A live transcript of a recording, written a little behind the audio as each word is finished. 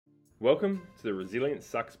Welcome to the Resilience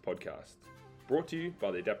Sucks podcast, brought to you by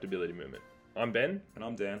the Adaptability Movement. I'm Ben. And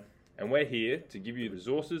I'm Dan. And we're here to give you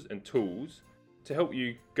resources and tools to help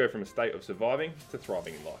you go from a state of surviving to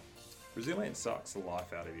thriving in life. Resilience sucks the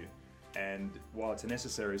life out of you. And while it's a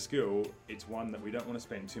necessary skill, it's one that we don't want to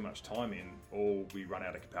spend too much time in or we run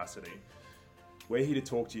out of capacity. We're here to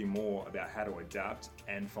talk to you more about how to adapt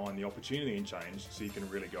and find the opportunity in change so you can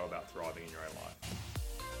really go about thriving in your own life.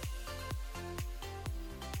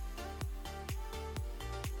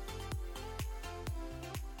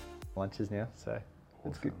 Lunches now, so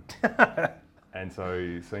that's Awesome. good. And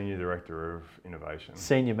so, Senior Director of Innovation.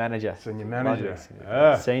 Senior manager. Senior Manager.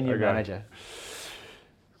 Senior okay. manager.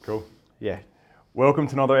 Cool. Yeah. Welcome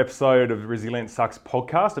to another episode of Resilience Sucks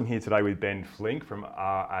podcast. I'm here today with Ben Flink from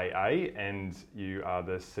RAA, and you are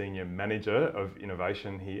the Senior Manager of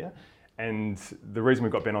Innovation here. And the reason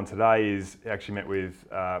we've got Ben on today is I actually met with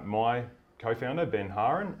my co-founder, Ben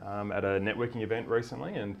Haran, at a networking event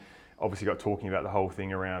recently, and obviously got talking about the whole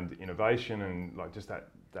thing around innovation and like just that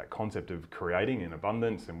concept of creating in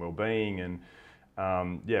abundance and well-being, and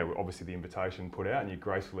obviously the invitation put out and you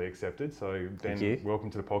gracefully accepted. So Ben, welcome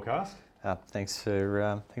to the podcast. Thanks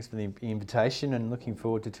for the invitation and looking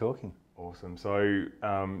forward to talking. Awesome. So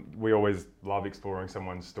we always love exploring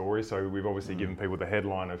someone's story. So we've obviously given people the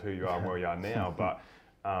headline of who you are and where you are now, but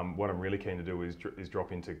what I'm really keen to do is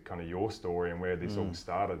drop into kind of your story and where this all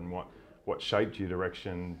started and what shaped your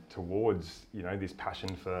direction towards, you know, this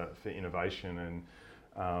passion for innovation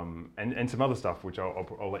and some other stuff which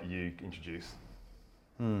I'll let you introduce.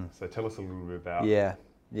 So tell us a little bit about. Yeah.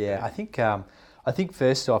 I think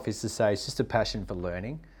first off is to say it's just a passion for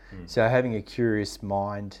learning. So having a curious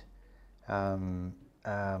mind and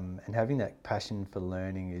having that passion for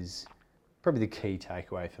learning is probably the key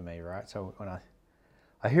takeaway for me, right? So when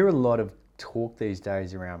I hear a lot of talk these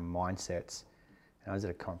days around mindsets. I was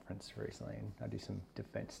at a conference recently and I do some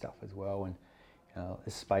defence stuff as well, and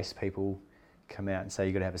the space people come out and say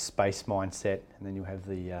you've got to have a space mindset, and then you'll have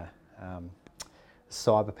the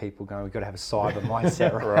cyber people going, we've got to have a cyber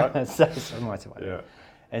mindset, right? Yeah.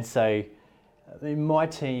 And so in my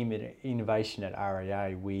team at Innovation at RAA,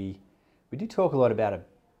 we do talk a lot about a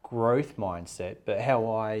growth mindset, but how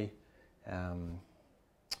I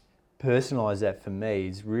personalise that for me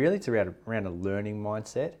is really it's around a learning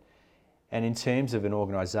mindset. And in terms of an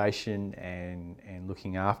organisation and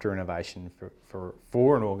looking after innovation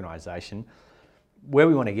for an organisation, where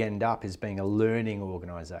we want to end up is being a learning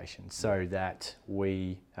organisation so that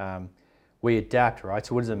we adapt, right?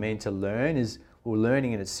 So what does it mean to learn?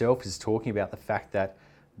 Learning in itself is talking about the fact that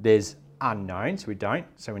there's unknowns,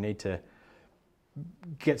 so we need to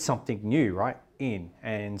get something new, right, in.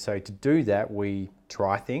 And so to do that, we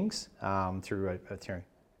try things through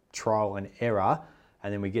trial and error,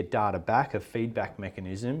 and then we get data back, a feedback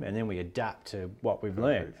mechanism, and then we adapt to what we've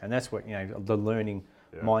learned. And that's what the learning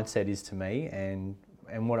mindset is to me, and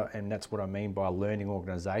that's what I mean by a learning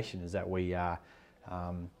organisation, is that we are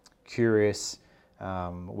curious,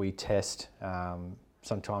 we test.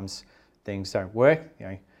 Sometimes things don't work,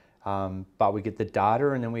 but we get the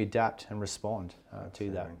data and then we adapt and respond to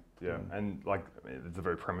that. Yeah, and like it's the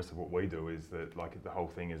very premise of what we do is that like the whole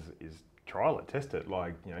thing is trial it, test it,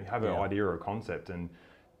 have an idea or a concept and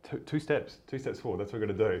two steps forward, that's what we're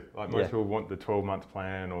going to do. Like most people want the 12-month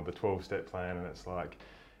plan or the 12-step plan, and it's like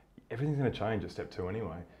everything's going to change at step 2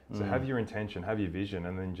 anyway. So have your intention, have your vision,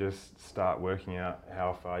 and then just start working out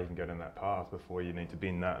how far you can go down that path before you need to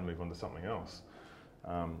bin that and move on to something else.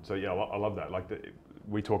 I love that. Like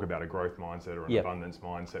we talk about a growth mindset or an abundance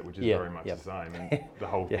mindset, which is very much the same, and the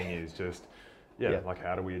whole thing is just like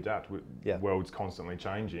how do we adapt? World's constantly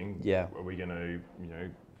changing. Are we going to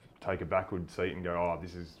take a backward seat and go, oh,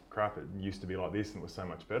 this is crap, it used to be like this and it was so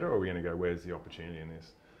much better? Or are we going to go, where's the opportunity in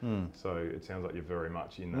this? So it sounds like you're very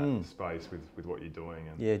much in that space with what you're doing.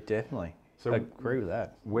 And yeah, definitely. So I agree with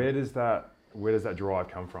that. Where does that drive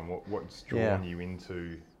come from? What's drawn you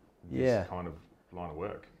into this kind of line of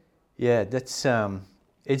work? Yeah, that's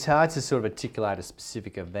it's hard to sort of articulate a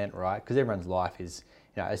specific event, right? Because everyone's life is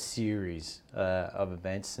a series of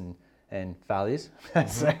events and failures.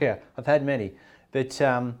 So I've had many, but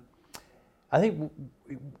I think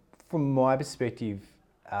from my perspective,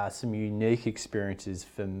 some unique experiences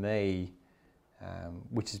for me,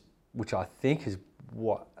 which I think is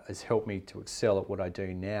what has helped me to excel at what I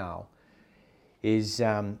do now, is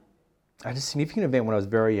I had a significant event when I was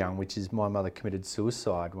very young, which is my mother committed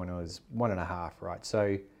suicide when I was 1.5, right?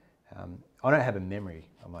 So I don't have a memory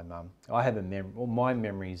of my mum. I have a memory. Well, my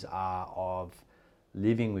memories are of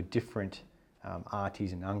living with different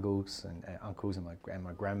aunties and uncles and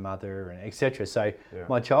my grandmother and etc. So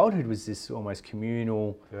my childhood was this almost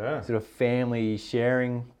communal sort of family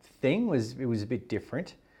sharing thing. It was a bit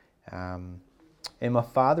different. And my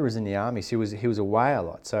father was in the army, so he was away a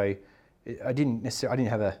lot. So I didn't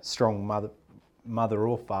have a strong mother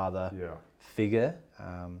or father figure,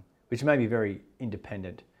 which made me very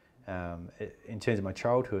independent in terms of my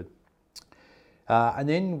childhood. And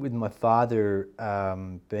then with my father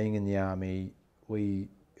being in the army, when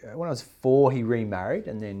I was 4, he remarried,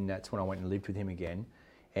 and then that's when I went and lived with him again.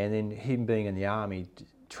 And then him being in the army,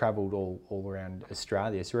 travelled all around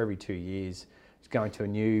Australia. So every 2 years, was going to a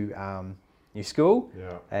new school,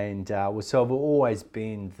 and so I've always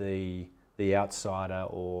been the outsider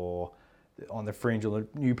or on the fringe or the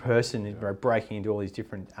new person breaking into all these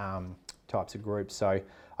different types of groups. So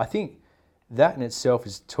I think that in itself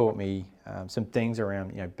has taught me some things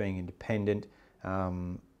around being independent,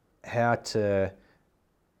 how to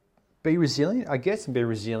be resilient, I guess, and be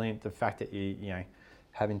resilient. The fact that you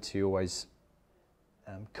having to always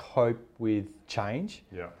cope with change.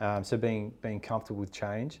 So being comfortable with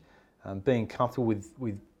change, being comfortable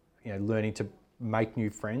with learning to make new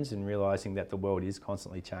friends and realising that the world is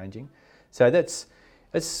constantly changing. So that's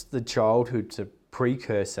the childhood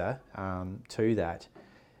precursor to that,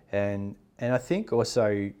 and I think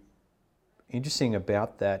also interesting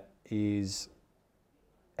about that is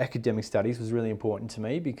academic studies was really important to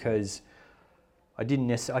me because I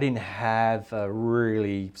didn't have a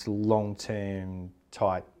really long-term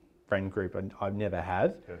tight friend group. I never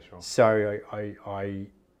have. So I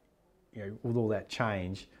with all that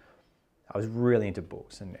change, I was really into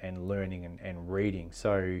books and learning and reading.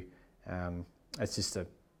 So it's just a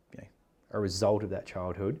result of that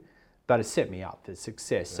childhood, but it set me up for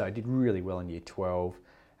success. So I did really well in year 12.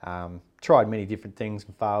 Tried many different things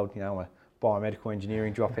and failed. I'm a biomedical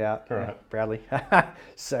engineering dropout, proudly.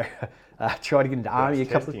 So tried to get into army a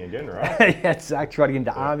couple. Again, right? Yeah, exactly. Tried to get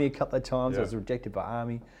into army a couple of times. I was rejected by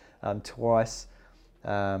army twice.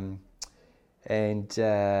 And then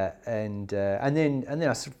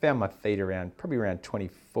I sort of found my feet probably around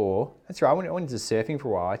 24. That's right. I went into surfing for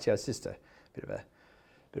a while. Actually, I was just a bit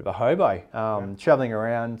of a hobo, traveling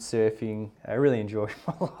around surfing. I really enjoyed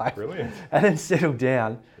my life. Brilliant. And then settled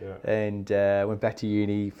down and went back to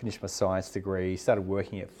uni, finished my science degree, started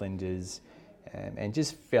working at Flinders, and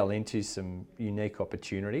just fell into some unique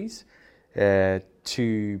opportunities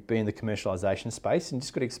to be in the commercialisation space, and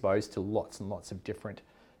just got exposed to lots and lots of different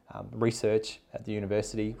research at the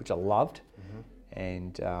university, which I loved,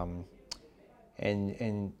 and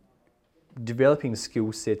developing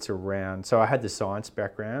skill sets around. So I had the science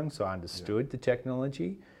background, so I understood the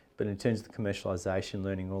technology, but in terms of the commercialisation,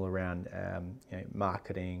 learning all around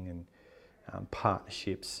marketing and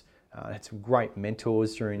partnerships. I had some great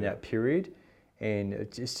mentors during that period, and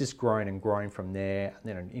it's just grown and grown from there. And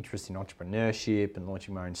then an interest in entrepreneurship and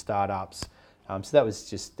launching my own startups. So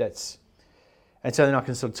that's. And so then I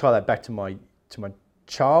can sort of tie that back to my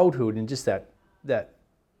childhood and just that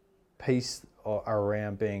piece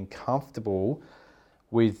around being comfortable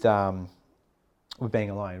with being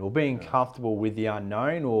alone, or being comfortable with the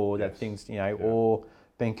unknown, or that things or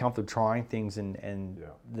being comfortable trying things and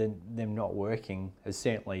then them not working has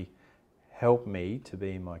certainly helped me to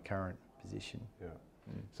be in my current position.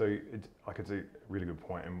 So it's a really good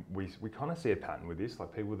point, and we kind of see a pattern with this.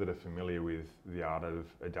 Like, people that are familiar with the art of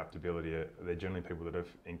adaptability, they're generally people that have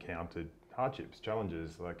encountered hardships,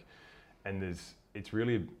 challenges, and it's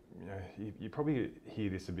really, you probably hear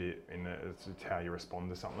this a bit it's how you respond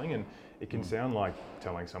to something, and it can sound like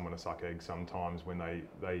telling someone to suck eggs sometimes when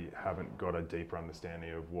they haven't got a deeper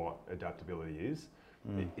understanding of what adaptability is.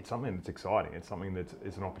 It's something that's exciting. It's something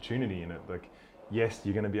it's an opportunity in it. Like, yes,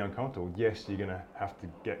 you're going to be uncomfortable. Yes, you're going to have to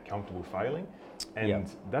get comfortable failing,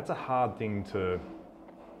 and that's a hard thing to.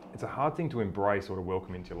 It's a hard thing to embrace or to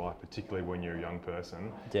welcome into your life, particularly when you're a young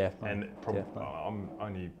person. Definitely. And probably, I'm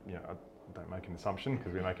only, I don't make an assumption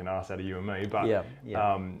because we make an ass out of you and me. But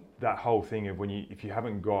that whole thing of if you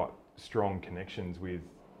haven't got strong connections with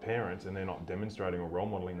parents and they're not demonstrating or role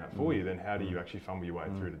modeling that for you, then how do you actually fumble your way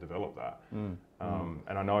through to develop that? And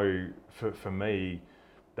I know for me,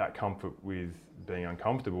 that comfort with being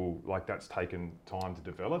uncomfortable, like, that's taken time to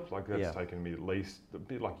develop. Like, that's taken me at least a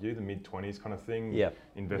bit like you, the mid-20s kind of thing.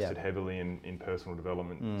 Invested heavily in personal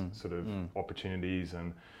development sort of opportunities,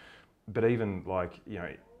 but even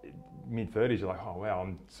mid-30s, you're like, oh wow,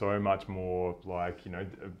 I'm so much more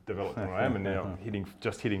developed than I am, and now hitting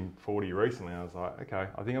 40 recently. I was like, okay,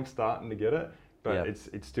 I think I'm starting to get it. But it's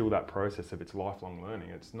still that process of it's lifelong learning.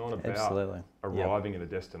 It's not about arriving at a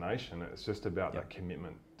destination. It's just about that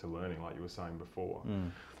commitment to learning, like you were saying before.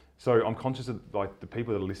 So I'm conscious of like the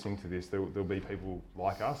people that are listening to this, there'll be people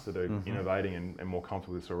like us that are innovating and more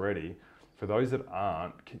comfortable with this already. For those that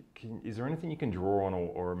aren't, is there anything you can draw on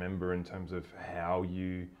or remember in terms of how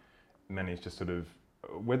you manage to sort of,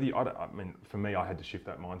 whether you, I mean, for me, I had to shift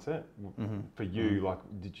that mindset. For you, like,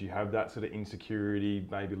 did you have that sort of insecurity,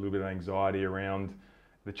 maybe a little bit of anxiety around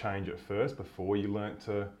the change at first before you learnt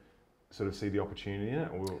to sort of see the opportunity in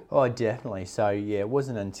it? Or? Oh, definitely. So yeah, it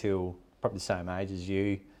wasn't until probably the same age as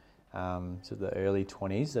you, sort of the early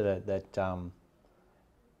 20s, that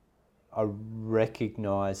I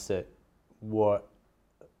recognised that what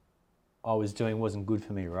I was doing wasn't good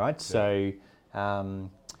for me, right? Yeah. So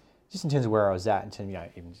just in terms of where I was at, in terms of,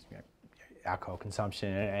 even alcohol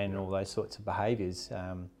consumption and all those sorts of behaviours,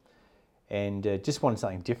 and just wanted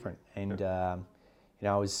something different. And I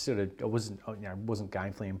wasn't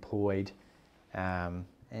gainfully employed, and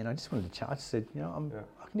I just wanted to change. I just said,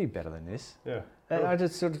 I can do better than this. Yeah. And I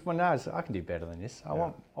just sort of went, no, I can do better than this. I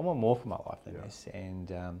want more for my life than this,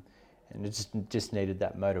 and it just needed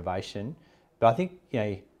that motivation. But I think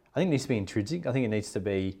it needs to be intrinsic. I think it needs to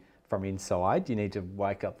be from inside. You need to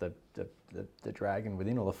wake up the dragon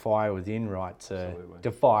within, or the fire within, right,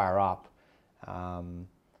 to fire up. And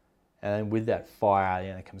then with that fire,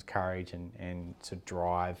 there comes courage and to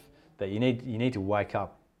drive. But you need to wake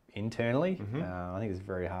up internally. I think it's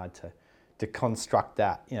very hard to construct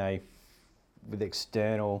that, with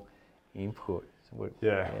external input.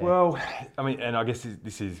 Well, I mean, and I guess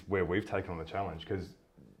this is where we've taken on the challenge, because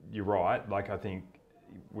you're right. Like, I think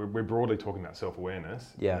we're broadly talking about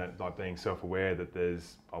self-awareness. Like being self-aware that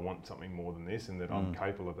I want something more than this, and that I'm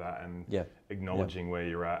capable of that, and acknowledging where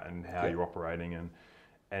you're at and how you're operating.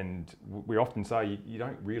 And we often say you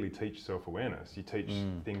don't really teach self-awareness. You teach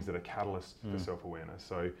things that are catalysts for self-awareness.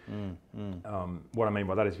 So what I mean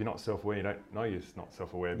by that is, if you're not self-aware, you don't know you're not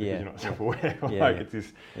self-aware because you're not self-aware. It's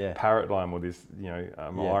this paradigm or this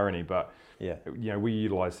irony. But we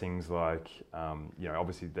utilise things like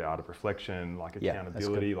obviously the art of reflection, like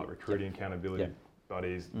accountability, like recruiting accountability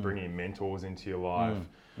buddies, bringing mentors into your life.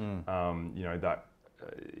 That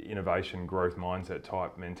innovation, growth mindset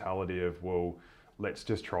type mentality of, well, let's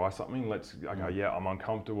just try something. I'm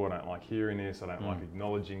uncomfortable. I don't like hearing this. I don't like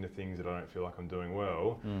acknowledging the things that I don't feel like I'm doing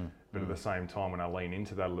well. But at the same time, when I lean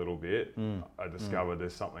into that a little bit, I discover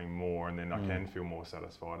there's something more, and then I can feel more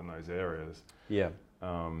satisfied in those areas. I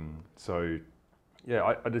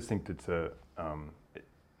just think that's a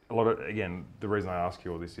lot of, again, the reason I ask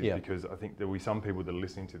you all this is because I think there'll be some people that are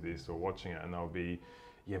listening to this or watching it, and they'll be,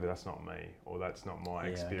 but that's not me, or that's not my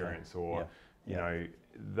experience, or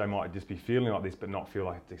they might just be feeling like this but not feel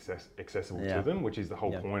like it's accessible to them, which is the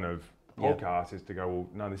whole point of the podcast, is to go, well,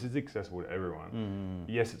 no, this is accessible to everyone.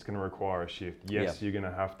 Yes, it's going to require a shift. Yes, you're going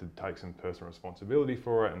to have to take some personal responsibility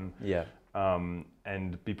for it,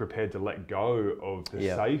 and be prepared to let go of the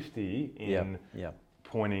safety in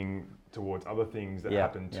pointing towards other things that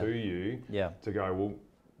happen to you, to go, well,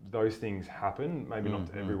 those things happen, maybe not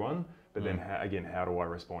to everyone. But then, how do I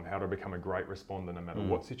respond? How do I become a great responder no matter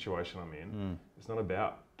what situation I'm in? It's not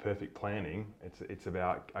about perfect planning. It's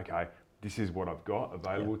about, okay, this is what I've got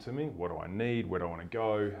available to me. What do I need? Where do I want to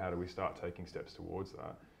go? How do we start taking steps towards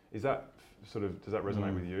that? Is that sort of, does that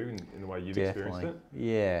resonate with you in the way you've experienced it?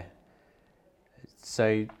 Yeah.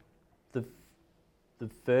 So the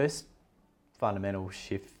first fundamental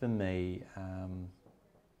shift for me,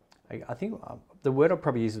 I think the word I'd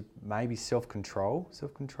probably use is maybe self-control.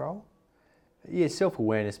 Yeah,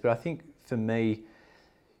 self-awareness, but I think for me,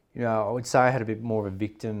 I would say I had a bit more of a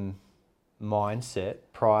victim mindset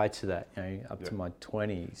prior to that, up to my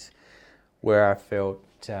 20s, where I felt,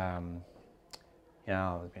 I've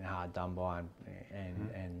been hard done by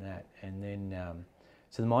and that. And then,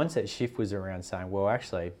 so the mindset shift was around saying, well,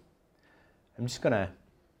 actually, I'm just going to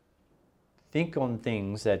think on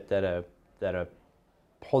things that are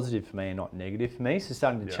positive for me and not negative for me. So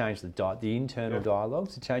starting to change the internal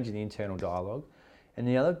dialogue, so changing the internal dialogue. And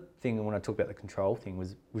the other thing, when I talk about the control thing,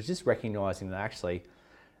 was just recognising that actually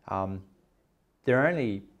there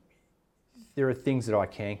are things that I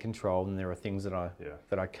can control, and there are things that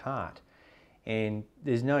I can't. And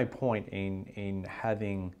there's no point in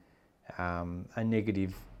having a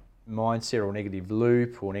negative mindset or negative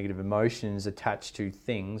loop or negative emotions attached to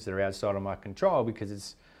things that are outside of my control,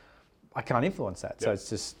 because I can't influence that. So it's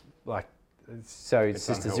just like, it's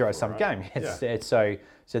just a zero-sum game. So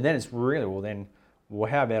then it's really,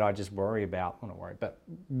 well, how about I just worry about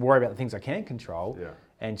the things I can control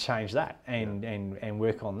and change that and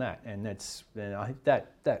work on that. And then I think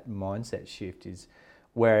that mindset shift is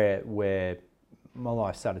where my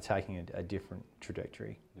life started taking a different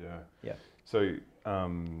trajectory. So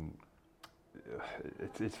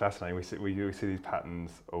it's fascinating. We see these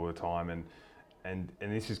patterns all the time, and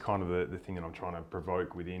this is kind of the thing that I'm trying to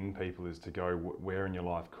provoke within people, is to go, where in your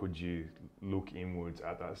life could you look inwards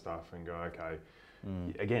at that stuff and go, okay,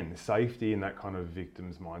 again, safety and that kind of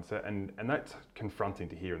victim's mindset, and that's confronting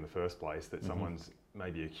to hear in the first place, that someone's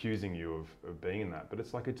maybe accusing you of being in that, but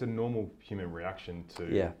it's like, it's a normal human reaction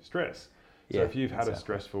to stress. So if you've had a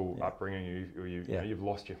stressful upbringing, or you've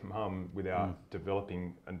lost your mum without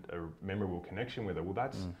developing a memorable connection with her, well,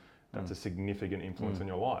 that's a significant influence on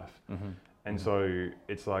your life. And so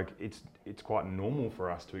it's like, it's quite normal for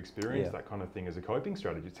us to experience that kind of thing as a coping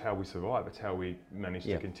strategy. It's how we survive. It's how we manage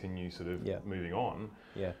to continue sort of moving on.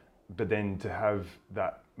 But then to have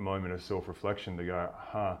that moment of self-reflection to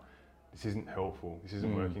go, this isn't helpful. This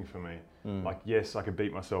isn't working for me. Like, yes, I could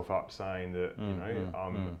beat myself up saying that,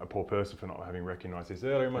 I'm a poor person for not having recognised this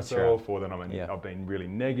earlier in myself, or that I've been really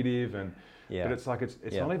negative, but it's like,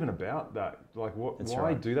 it's not even about that. Like,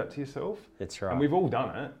 why do that to yourself? That's right. And we've all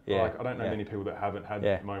done it. Like, I don't know many people that haven't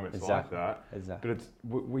had moments like that. But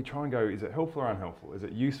we try and go, is it helpful or unhelpful? Is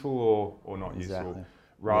it useful or not useful?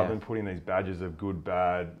 Rather than putting these badges of good,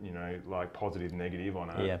 bad, like positive, negative on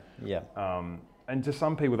it. And to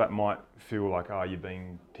some people that might feel like, you're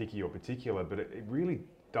being picky or particular, but it really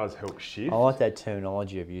does help shift. I like that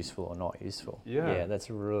terminology of useful or not useful. Yeah, that's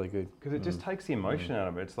really good. Because it just takes the emotion out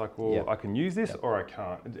of it. It's like, well, I can use this or I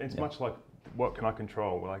can't. It's much like, what can I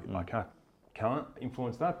control? Well, I can't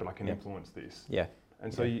influence that, but I can influence this.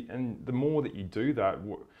 And so, and the more that you do that,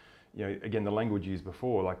 again, the language used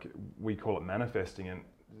before, like, we call it manifesting, and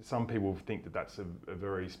some people think that that's a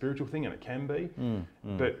very spiritual thing, and it can be,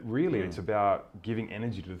 but really it's about giving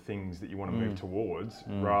energy to the things that you want to move towards,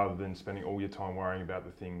 rather than spending all your time worrying about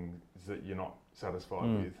the things that you're not satisfied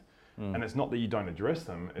with. And it's not that you don't address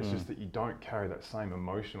them, it's just that you don't carry that same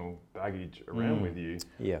emotional baggage around with you,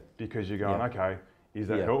 because you're going, okay, is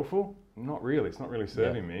that helpful? Not really, it's not really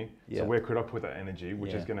serving me. So where could I put that energy,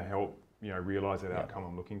 which is going to help, realise that outcome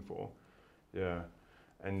I'm looking for.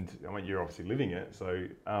 And I mean, you're obviously living it. So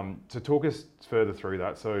to talk us further through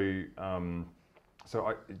that. So it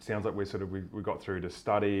sounds like we got through to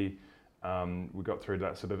study. We got through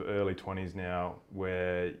that sort of early 20s now,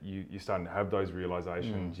 where you're starting to have those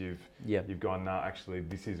realizations. You've gone, actually,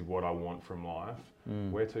 this is what I want from life.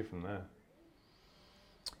 Where to from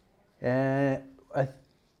there?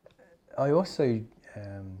 I also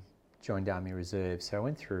joined Army Reserve, so I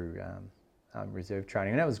went through reserve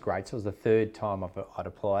training, and that was great. So it was the third time I'd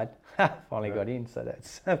applied. Finally got in, so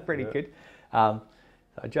that's pretty good. So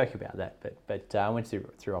I joke about that, but I went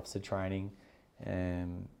through officer training,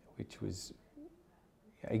 which was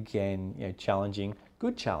again challenging,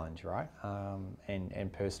 good challenge, right?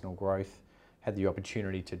 And personal growth. Had the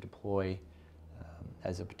opportunity to deploy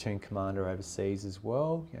as a platoon commander overseas as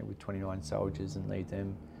well, with 29 soldiers, and lead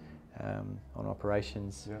them on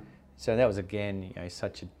operations. So that was again,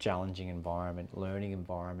 such a challenging environment, learning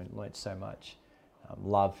environment. Learnt so much.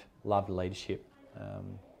 Loved leadership.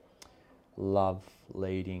 Love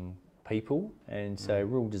leading people, and so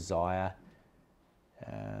real desire.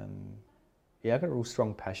 I've got a real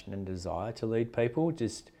strong passion and desire to lead people.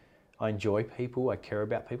 I enjoy people. I care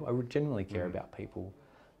about people. I genuinely care about people,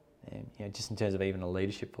 and just in terms of even a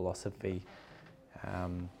leadership philosophy.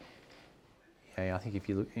 I think if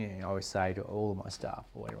you look, I always say to all of my staff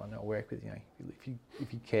or everyone that I work with, if you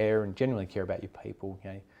care and genuinely care about your people,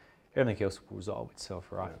 everything else will resolve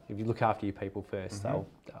itself, right? If you look after your people first, they'll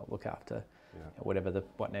look after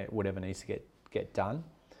whatever needs to get done.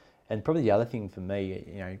 And probably the other thing for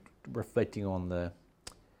me, reflecting on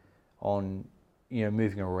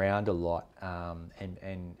moving around a lot,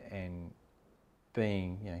 and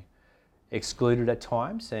being excluded at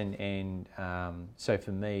times, and so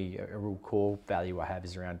for me, a real core value I have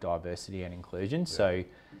is around diversity and inclusion. So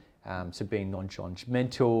being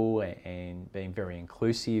non-judgmental and being very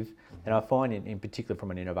inclusive, and I find in particular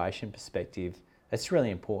from an innovation perspective, that's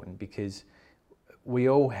really important, because we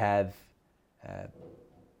all have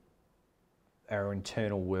our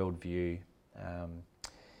internal worldview.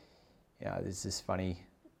 There's this funny,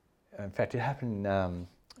 in fact, it happened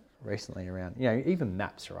recently around, even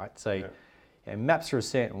maps, right? So maps are a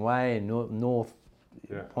certain way, and north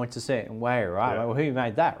points a certain way, right? Well, who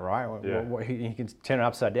made that, right? You can turn it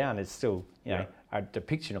upside down, it's still, a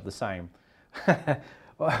depiction of the same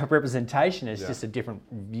representation. It's just a different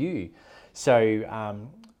view. So,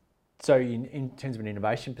 in terms of an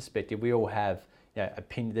innovation perspective, we all have,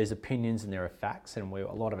 there's opinions and there are facts, and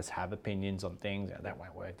a lot of us have opinions on things. That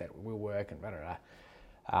won't work, that will work, and blah, blah,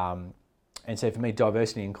 blah. And so for me,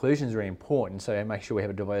 diversity and inclusion is really important. So I make sure we have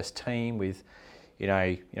a diverse team with,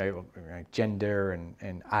 gender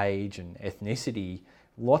and age and ethnicity,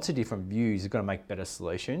 lots of different views are going to make better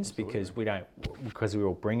solutions. Absolutely. because we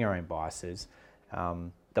all bring our own biases.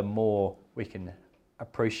 The more we can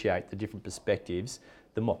appreciate the different perspectives,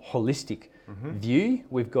 the more holistic view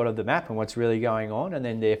we've got of the map and what's really going on, and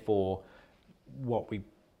then therefore what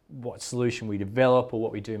solution we develop or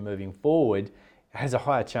what we do moving forward has a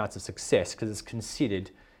higher chance of success because it's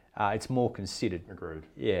considered. It's more considered. Agreed.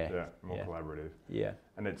 Yeah. Yeah. More collaborative. Yeah.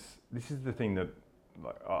 And this is the thing that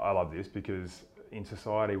I love this, because in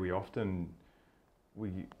society we often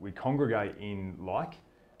we congregate in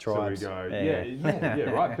tribes. So we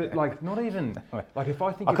go, right. But like, not even like, if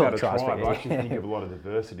I think I call about it a tribes, tribe, but I actually think of a lot of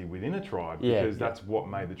diversity within a tribe, because that's what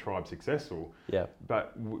made the tribe successful. Yeah.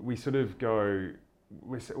 But we sort of go,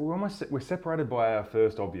 we're separated by our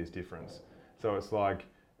first obvious difference. So it's like,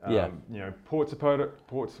 Port supporter,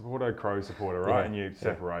 Crow supporter, right? Yeah. And you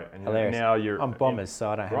separate. And Hilarious. now you're... I'm Bombers, so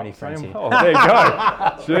I don't have any friends here. Oh, there you go.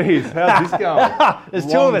 Jeez, how's this going? There's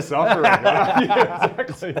two of us. Suffering. Yeah,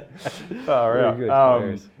 exactly. Very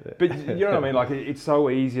good. But you know what I mean? Like, it's so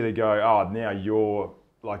easy to go, oh, now you're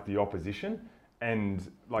like the opposition.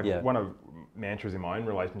 And like one of mantras in my own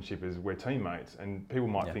relationship is we're teammates, and people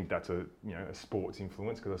might think that's a sports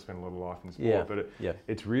influence because I spend a lot of life in sport, but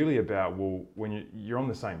it's really about, well, when you're on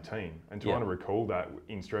the same team, and trying to recall that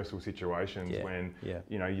in stressful situations when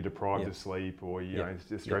you're deprived of sleep, or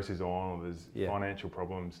the stress is on, or there's financial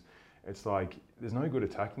problems. It's like there's no good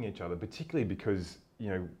attacking each other, particularly because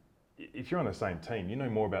if you're on the same team, you know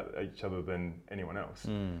more about each other than anyone else.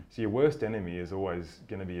 So your worst enemy is always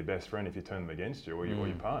going to be your best friend if you turn them against you, or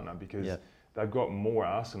your partner, because they've got more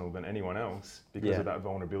arsenal than anyone else because of that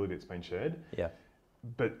vulnerability that's been shared. Yeah.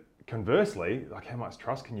 But conversely, like, how much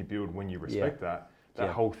trust can you build when you respect that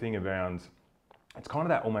whole thing around, it's kind of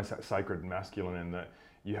that almost that sacred masculine, and that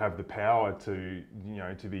you have the power to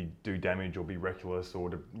do damage or be reckless, or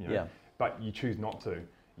to but you choose not to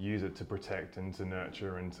use it to protect and to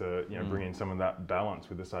nurture and to bring in some of that balance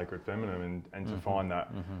with the sacred feminine, and to find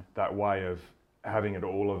that way of having it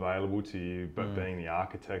all available to you, but being the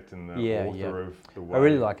architect and the author of the way. I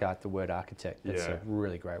really like the word architect. That's a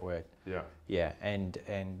really great word. Yeah. Yeah, and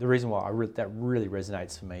the reason why that really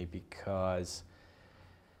resonates for me, because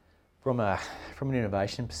from an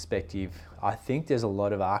innovation perspective, I think there's a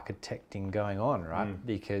lot of architecting going on, right?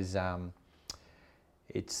 Because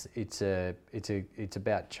it's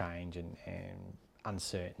about change and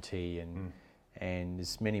uncertainty, and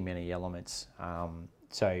there's many elements.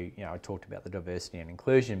 So I talked about the diversity and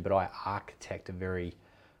inclusion, but I architect a very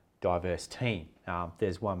diverse team.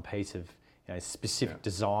 There's one piece of specific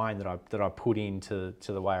design that I put into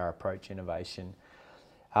the way I approach innovation.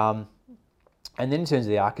 And then in terms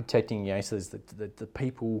of the architecting, so there's the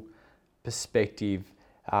people perspective.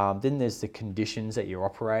 Then there's the conditions that you're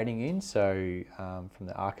operating in. So from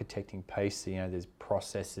the architecting piece, there's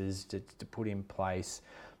processes to put in place.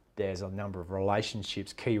 There's a number of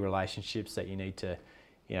relationships, key relationships that you need to,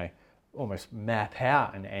 almost map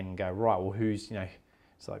out and go, right, well, who's,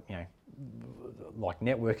 it's like, like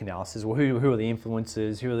network analysis. Well, who are the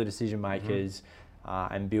influencers? Who are the decision makers?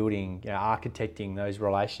 And building, architecting those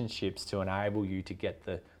relationships to enable you to get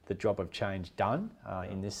the job of change done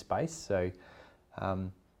in this space. So, I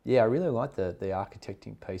really like the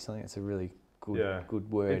architecting piece. I think it's a really good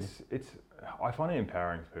word. I find it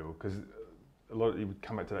empowering for people, because a lot of you would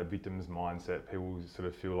come back to that victim's mindset. People sort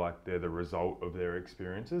of feel like they're the result of their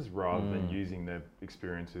experiences, rather than using their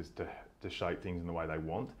experiences to shape things in the way they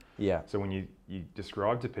want. Yeah. So when you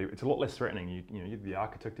describe to people, it's a lot less threatening. You're the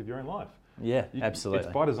architect of your own life. Yeah, absolutely.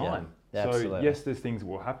 It's by design. Yeah, so absolutely. Yes, there's things that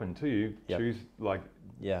will happen to you. Choose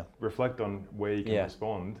reflect on where you can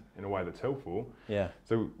respond in a way that's helpful. Yeah.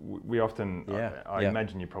 So we often, I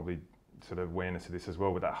imagine you probably sort of awareness of this as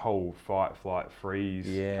well, with that whole fight, flight, freeze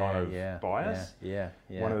kind of bias. Yeah.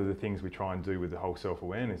 One of the things we try and do with the whole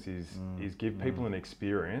self-awareness is give people an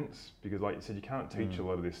experience, because like you said, you can't teach a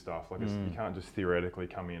lot of this stuff. Like you can't just theoretically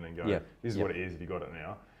come in and go, this is what it is, if you got it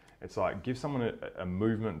now. It's like, give someone a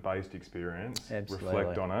movement-based experience,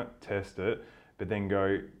 reflect on it, test it, but then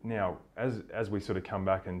go, now, as we sort of come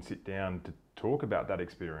back and sit down to talk about that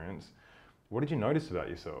experience, what did you notice about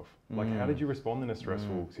yourself? Like, how did you respond in a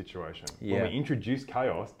stressful situation? When we introduced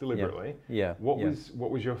chaos deliberately, what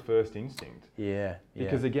was your first instinct?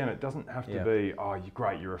 Because again, it doesn't have to be, oh, you're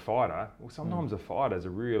great, you're a fighter. Well, sometimes a fighter's a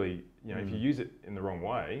really, if you use it in the wrong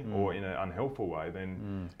way or in an unhelpful way,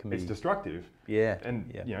 then it's destructive.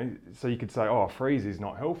 And so you could say, oh, freeze is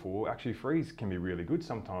not helpful. Well, actually, freeze can be really good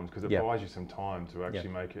sometimes, because it buys you some time to actually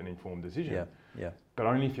make an informed decision. But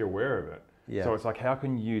only if you're aware of it. So it's like, how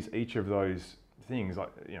can you use each of those things like,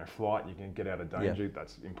 flight, you can get out of danger.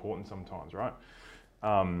 That's important sometimes, right?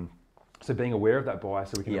 So being aware of that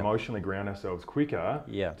bias, so we can emotionally ground ourselves quicker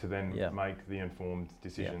to then make the informed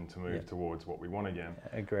decision to move towards what we want again.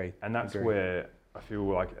 Agree. And that's where I feel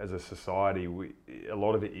like as a society, a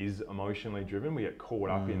lot of it is emotionally driven. We get caught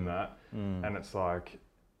up in that, and it's like,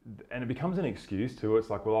 and it becomes an excuse too. It's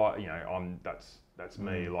like, well, that's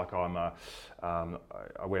me. Like I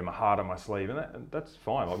wear my heart on my sleeve, and that's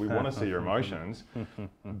fine. Like we want to see your emotions,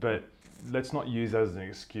 but let's not use that as an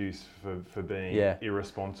excuse for being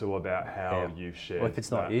irresponsible about how you've shared. Well, if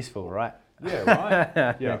it's not useful, right?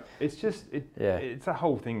 Yeah, right. It's just it's a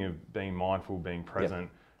whole thing of being mindful, being present.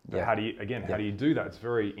 But how do you do that? It's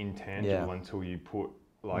very intangible until you put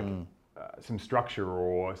like some structure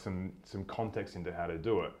or some context into how to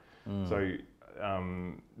do it. So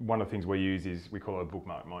one of the things we use is we call it a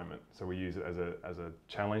bookmark moment. So we use it as a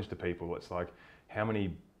challenge to people. It's like, how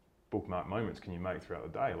many bookmark moments can you make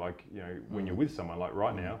throughout the day? Like, when you're with someone, like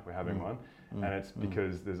right now we're having one, and it's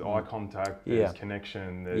because there's eye contact, there's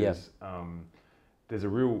connection, there's a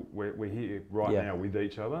real, we're here right now with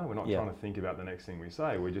each other. We're not trying to think about the next thing we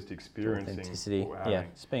say. We're just experiencing authenticity. what we're having.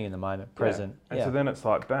 Just being in the moment, present. And so then it's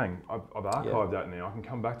like, bang, I've archived that now. I can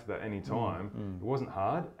come back to that any time. It wasn't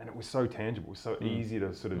hard, and it was so tangible, so easy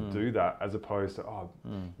to sort of do that, as opposed to,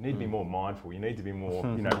 you need to be more mindful. You need to be more,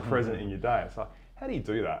 present in your day. It's like, how do you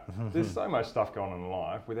do that? There's so much stuff going on in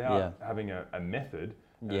life without having a method,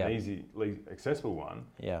 an easily accessible one.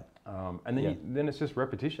 And then it's just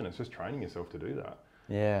repetition. It's just training yourself to do that.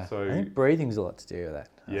 Yeah. So I think breathing's a lot to do with that.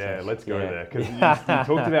 Let's go there, because you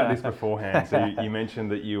talked about this beforehand. So you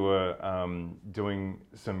mentioned that you were doing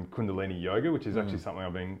some Kundalini yoga, which is actually something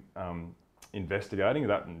I've been investigating,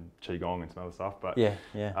 that and Qigong and some other stuff. But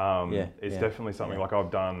it's definitely something like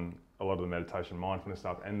I've done a lot of the meditation, mindfulness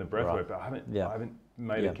stuff, and the breath work, but I haven't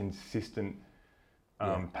made a consistent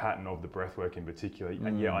pattern of the breath work in particular.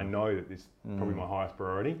 And I know that this is probably my highest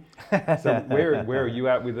priority. So where are you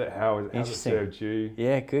at with it? How has it served you?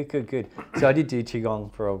 Yeah, good. So I did do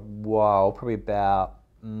Qigong for a while, probably about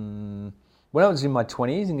when I was in my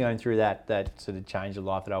 20s and going through that sort of change of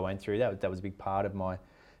life that I went through. That was a big part of my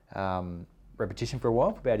repetition for a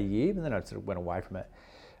while, for about a year, and then I sort of went away from it.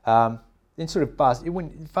 Then sort of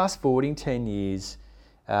fast forwarding 10 years,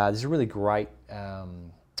 there's a really great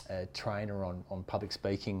trainer on public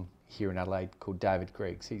speaking here in Adelaide called David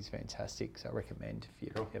Griggs. He's fantastic, so I recommend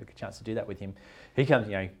if you have a chance to do that with him. He comes,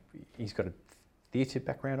 he's got a theatre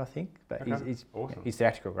background, I think, but he's awesome. He's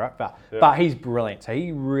theatrical, right? But he's brilliant. So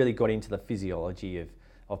he really got into the physiology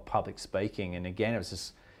of public speaking, and again, it was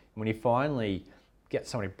just when you finally get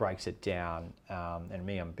someone who breaks it down, and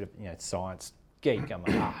me, I'm a bit of science geek. I'm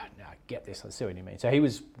like, no, get this. I see what you mean. So he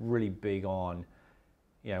was really big on,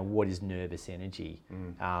 what is nervous energy,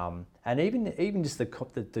 and even just the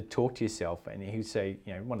talk to yourself. And he would say,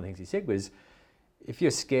 one of the things he said was, if you're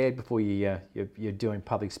scared before you're doing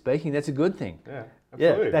public speaking, that's a good thing. Yeah,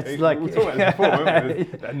 absolutely. Yeah, that's like we talked about this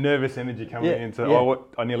before. That nervous energy coming into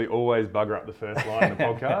I nearly always bugger up the first line of the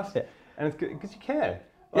podcast, and it's because you care.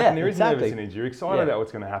 And there is nervous energy. You're excited about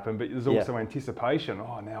what's going to happen, but there's also anticipation.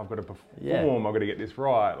 Oh, now I've got to perform. I've got to get this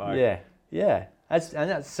right.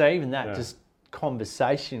 Just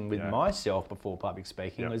conversation with myself before public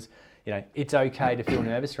speaking was, it's okay to feel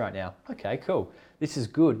nervous right now. Okay, cool. This is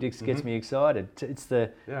good. This gets me excited. It's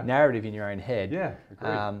the narrative in your own head. Yeah,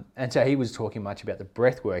 agreed. And so he was talking much about the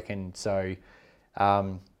breath work, and so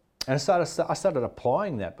and I started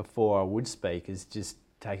applying that before I would speak, is just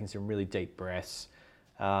taking some really deep breaths.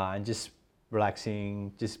 And just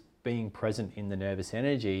relaxing, just being present in the nervous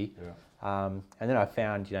energy. And then I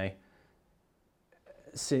found, as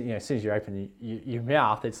soon as you open your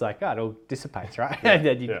mouth, it's like, it all dissipates,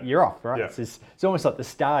 right? You're off, right? It's almost like the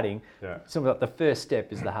starting. It's almost like the first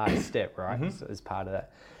step is the hardest step, right? As part of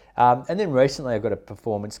that. And then recently I got a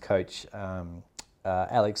performance coach,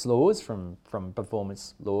 Alex Laws from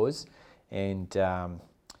Performance Laws, and that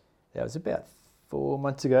was about 4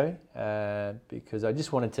 months ago, because I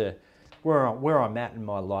just wanted to, where I'm at in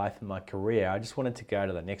my life and my career, I just wanted to go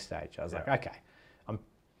to the next stage. I was like, okay, I'm,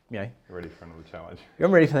 ready for another challenge.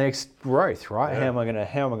 I'm ready for the next growth, right? How am I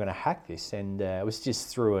gonna hack this? And it was just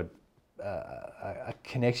through a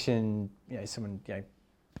connection. Someone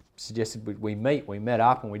suggested we met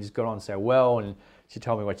up, and we just got on so well, and she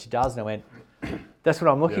told me what she does, and I went, that's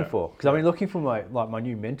what I'm looking for, because I've been looking for my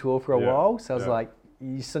new mentor for a while. So I was like,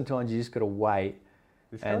 sometimes you just got to wait.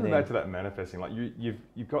 It's coming back to that manifesting. Like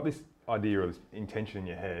you've got this idea of this intention in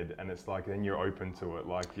your head, and it's like then you're open to it.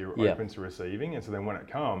 Like you're open to receiving, and so then when it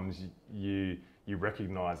comes, you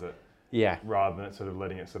recognize it, Yeah. rather than sort of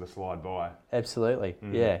letting it sort of slide by. Absolutely,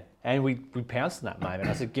 yeah. And we pounced on that moment.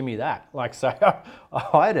 I said, give me that. Like, so I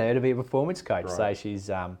hired her to be a performance coach. Right. So she's,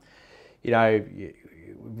 you know,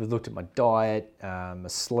 we looked at my diet, my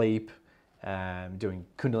sleep, doing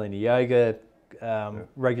Kundalini yoga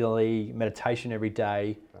regularly, meditation every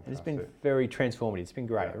day. And it's been Fantastic. very transformative. It's been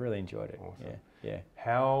great. Yeah. I really enjoyed it. Awesome. Yeah.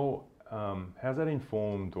 How's that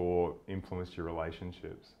informed or influenced your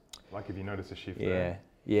relationships? Like, have you noticed a shift there?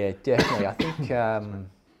 Yeah, definitely. I think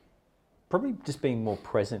probably just being more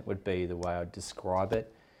present would be the way I'd describe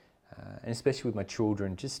it, and especially with my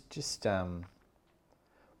children, just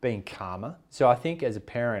being calmer. So I think as a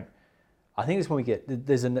parent, I think it's when we get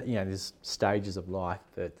there's stages of life,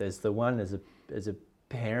 but there's the one as a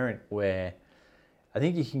parent where I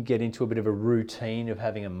think you can get into a bit of a routine of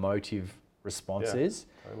having emotive responses.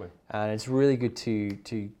 Yeah, totally. And it's really good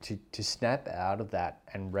to snap out of that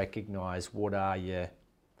and recognise what are your,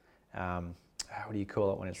 what do you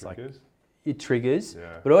call it when it's Triggers? like your triggers,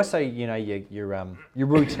 Yeah. but also your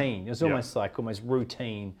routine. It's Yeah. almost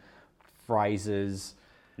routine phrases.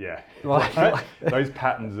 Yeah. Like- Those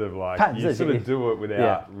patterns of like, Patterns, you sort yeah. of do it without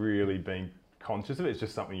Yeah. really being conscious of it. It's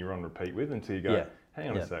just something you're on repeat with until you go, Yeah. hang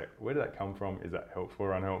on Yeah. a sec, where did that come from? Is that helpful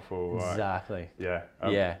or unhelpful? Like, Exactly. yeah.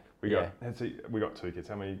 Yeah. We got 2 kids.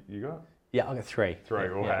 How many you got? Yeah, I got 3. 3. Yeah,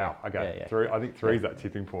 Oh, yeah, wow. Okay. yeah. 3. I think 3 is that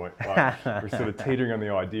tipping point. Like, we're sort of teetering on the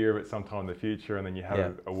idea of it sometime in the future, and then you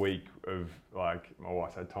have a week of like, my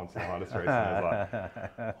wife had tonsillitis recently. I was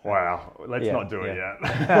like, wow, let's not do it yet.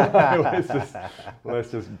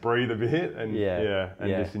 let's just breathe a bit and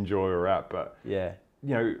just enjoy where we're at. But Yeah.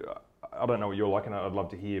 you know, I don't know what you're like, and I'd love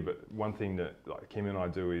to hear. But one thing that like Kim and I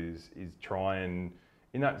do is try and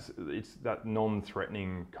it's that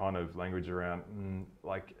non-threatening kind of language around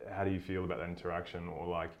like, how do you feel about that interaction, or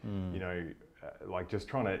like you know, like just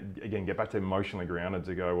trying to again get back to emotionally grounded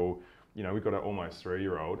to go, well, you know, we've got an almost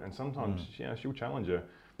 3-year-old, and sometimes you know, she'll challenge her.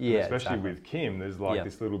 Yeah, And especially exactly. with Kim, there's like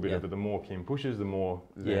this little bit of it. The more Kim pushes, the more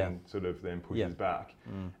Zen sort of then pushes back,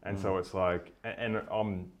 and so it's like, and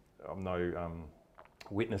I'm no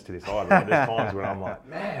witness to this either. But there's times when I'm like,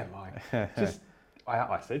 man, like just.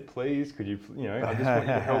 I said, please, could you know, I just want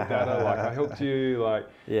you to help Dada, like I helped you, like,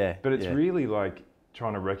 but it's really like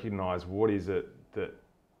trying to recognise what is it that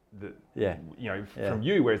you know, from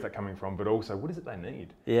you, where's that coming from, but also what is it they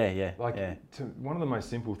need? Like, one of the most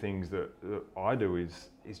simple things that I do is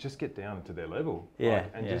just get down to their level,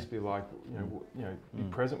 and just be like, you know, be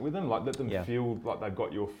present with them, like let them feel like they've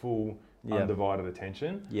got your full undivided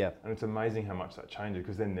attention. And it's amazing how much that changes,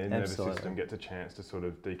 because then their nervous system gets a chance to sort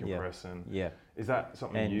of decompress. And is that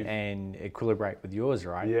something and equilibrate with yours,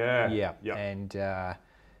 right?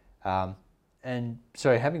 And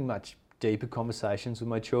so having much deeper conversations with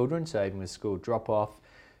my children, so even with school drop off,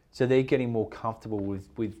 so they're getting more comfortable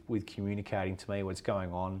with communicating to me what's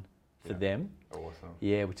going on for them. Awesome.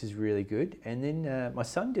 Yeah, which is really good. And then my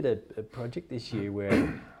son did a project this year where,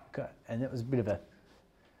 and that was a bit of a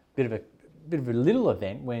little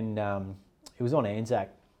event when it was on Anzac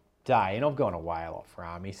Day, and I've gone away a lot for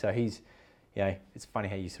Army, so he's, you know, it's funny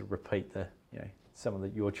how you sort of repeat the, you know, some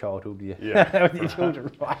of your childhood with your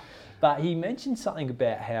children, right? But he mentioned something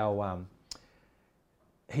about how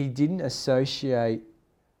he didn't associate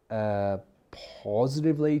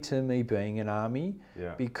positively to me being in Army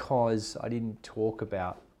because I didn't talk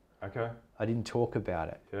about. I didn't talk about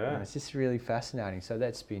it. And it's just really fascinating. So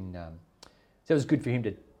that's been. So it was good for him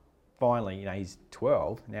to finally, you know, he's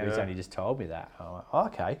 12 now. He's only just told me that. I'm like, oh,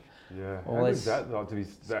 okay. Yeah. Well, how good is that, like, to be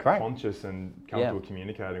that great. conscious and comfortable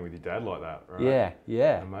communicating with your dad like that, right?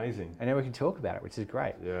 Yeah. Amazing. And now we can talk about it, which is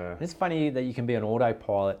great. Yeah. And it's funny that you can be on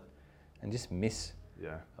autopilot and just miss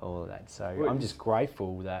all of that. So Well, I'm just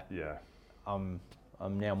grateful that I'm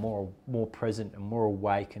now more present and more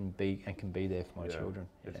awake and can be there for my children.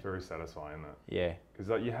 It's very satisfying, that. Yeah. Because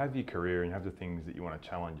like, you have your career and you have the things that you want to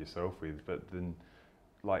challenge yourself with, but then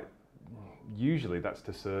like usually that's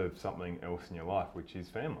to serve something else in your life, which is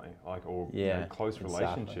family, like, or you know, close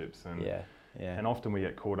relationships, and and often we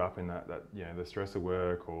get caught up in that you know, the stress of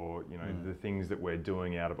work, or you know, the things that we're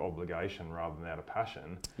doing out of obligation rather than out of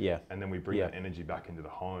passion, and then we bring that energy back into the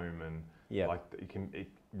home, and like it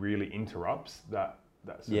really interrupts that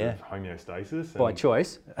sort of homeostasis By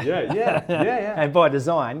choice. Yeah. And by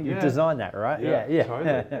design, you've designed that, right? Yeah.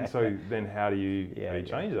 Totally. And so then how do you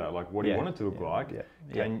change that? Like, what do you want it to look like?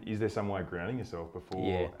 Is there some way of grounding yourself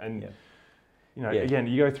before? You know, again,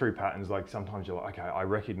 you go through patterns, like sometimes you're like, okay, I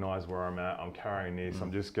recognize where I'm at, I'm carrying this, I'm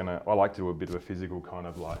just I like to do a bit of a physical kind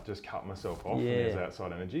of like, just cut myself off from these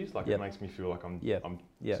outside energies. Like, it makes me feel like I'm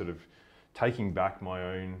sort of taking back my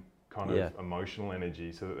own kind of emotional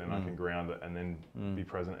energy so that then I can ground it and then be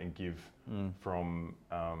present and give from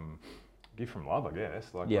love, I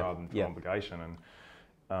guess, like rather than from obligation. And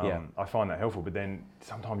I find that helpful. But then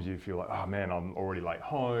sometimes you feel like, oh man, I'm already late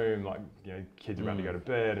home, like, you know, kids are about to go to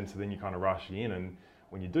bed, and so then you kind of rush in, and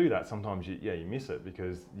when you do that, sometimes you miss it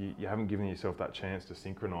because you haven't given yourself that chance to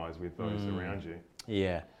synchronize with those around you.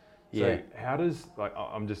 Yeah. So how does, like,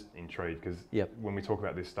 I'm just intrigued because when we talk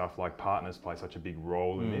about this stuff, like partners play such a big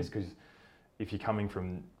role in this, because if you're coming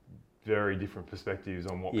from very different perspectives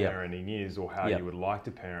on what parenting is or how you would like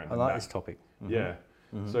to parent. I like this topic. Yeah.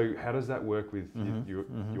 So how does that work with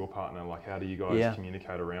your partner? Like, how do you guys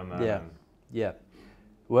communicate around that?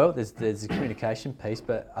 Well, there's a communication piece,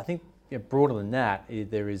 but I think broader than that,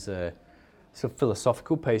 there is a sort of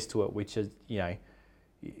philosophical piece to it, which is, you know,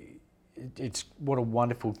 it's what a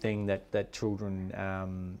wonderful thing that our children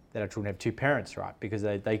have two parents, right? Because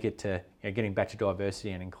they get to, getting back to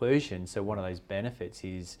diversity and inclusion. So one of those benefits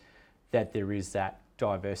is that there is that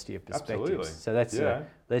diversity of perspectives. Absolutely. So that's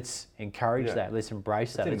let's encourage that. Let's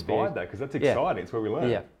embrace that. Let's invite that, because that's exciting. It's where we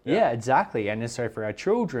learn. Yeah, exactly. And so for our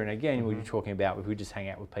children, again, we were talking about if we just hang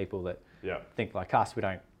out with people that think like us, we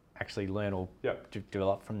don't actually learn or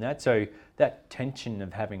develop from that. So that tension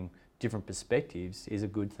of having different perspectives is a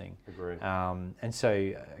good thing. Agreed. And so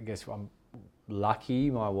I guess I'm lucky,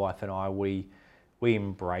 my wife and I, we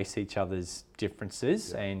embrace each other's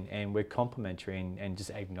differences and we're complementary and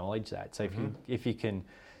just acknowledge that. So if you can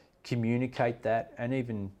communicate that, and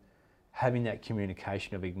even having that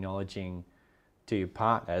communication of acknowledging to your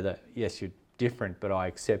partner that, yes, you're different, but I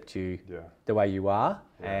accept you the way you are,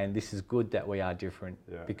 and this is good that we are different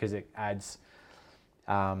because it adds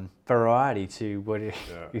variety to what it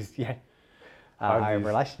is. Our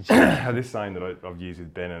relationship. I have this saying that I've used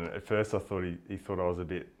with Ben, and at first I thought he thought I was a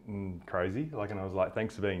bit crazy, like, and I was like,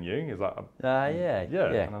 "Thanks for being you." He's like, and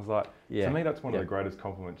I was like, to me, that's one of the greatest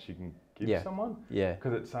compliments you can give someone.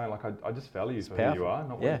 Because it's saying like, I just value you for who you are,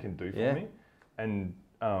 not what you can do for me, and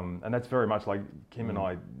that's very much like Kim and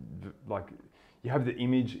I, like, you have the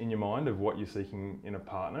image in your mind of what you're seeking in a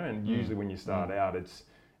partner, and usually when you start out,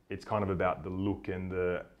 it's kind of about the look and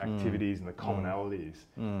the activities and the commonalities.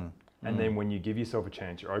 And then when you give yourself a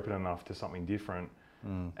chance, you're open enough to something different,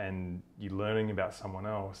 and you're learning about someone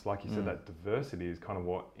else. Like you said, that diversity is kind of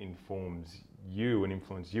what informs you and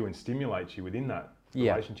influences you and stimulates you within that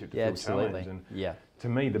relationship to feel challenged. And to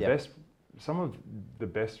me, some of the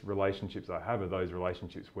best relationships I have are those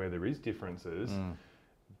relationships where there is differences,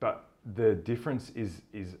 but the difference is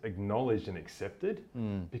acknowledged and accepted,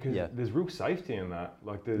 because there's real safety in that.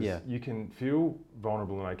 Like you can feel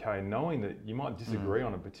vulnerable and okay knowing that you might disagree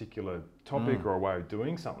on a particular topic or a way of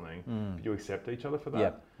doing something, but you accept each other for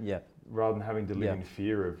that. Rather than having to live in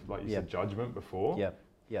fear of, like you said, judgment before.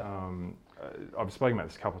 I've spoken about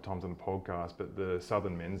this a couple of times on the podcast, but the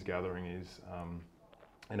Southern Men's Gathering is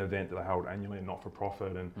an event that I hold annually, a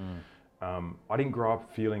not-for-profit, and I didn't grow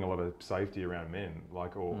up feeling a lot of safety around men,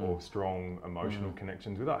 like, or strong emotional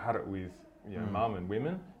connections with it. I had it with, mum and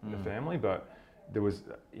women in the family, but there was,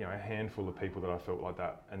 a handful of people that I felt like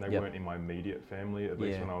that, and they weren't in my immediate family, at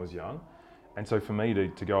least when I was young. And so for me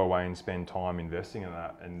to go away and spend time investing in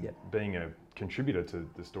that and being a contributor to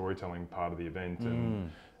the storytelling part of the event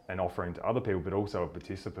and offering to other people, but also a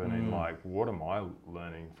participant in, like, what am I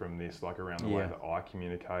learning from this, like, around the way that I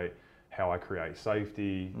communicate, how I create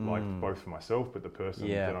safety, like, both for myself, but the person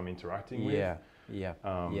that I'm interacting with.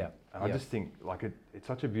 And I just think, like, it's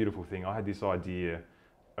such a beautiful thing. I had this idea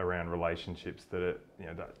around relationships that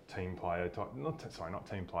that team player type, not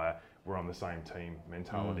team player, we're on the same team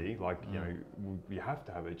mentality. Like, you have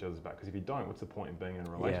to have each other's back, because if you don't, what's the point in being in a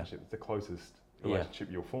relationship? It's the closest relationship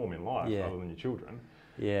you'll form in life, other than your children.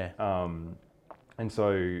 And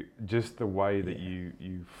so just the way that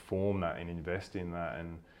you form that and invest in that,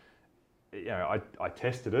 and I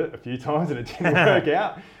tested it a few times and it didn't work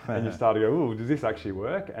out, and you start to go, oh, does this actually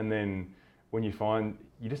work? And then when you find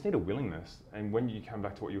you just need a willingness, and when you come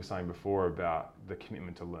back to what you were saying before about the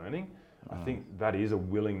commitment to learning, I think that is a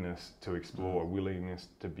willingness to explore, a willingness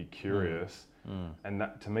to be curious, and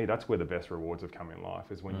that, to me, that's where the best rewards have come in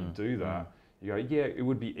life, is when you do that. You go, it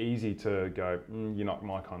would be easy to go, you're not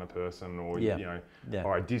my kind of person, or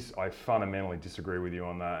or I fundamentally disagree with you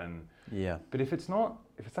on that, and But if it's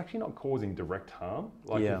actually not causing direct harm,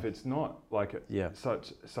 like if it's not like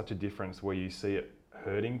such a difference where you see it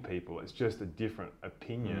hurting people, it's just a different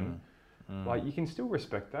opinion. Like, you can still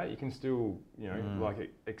respect that, you can still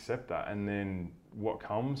like accept that, and then what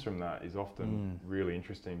comes from that is often really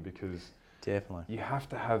interesting, because you have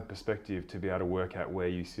to have perspective to be able to work out where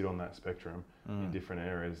you sit on that spectrum in different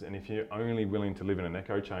areas. And if you're only willing to live in an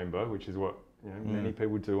echo chamber, which is what many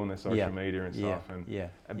people do on their social media and stuff,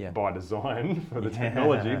 and by design for the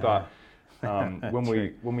technology. But when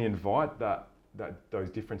we invite those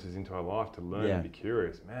differences into our life to learn and be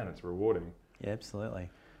curious, man, it's rewarding. Yeah, absolutely.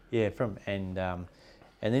 Yeah,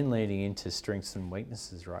 and then leading into strengths and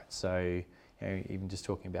weaknesses, right? So, even just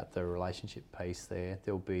talking about the relationship piece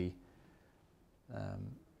there'll be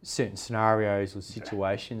certain scenarios or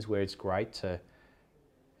situations where it's great to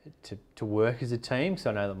work as a team.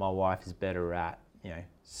 So I know that my wife is better at,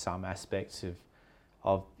 some aspects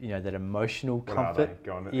of that emotional comfort. Are they?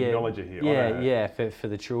 Go on, acknowledge it here. For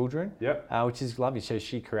the children. Yep. Which is lovely. So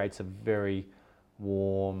she creates a very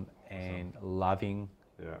warm and loving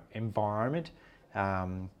environment.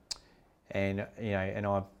 And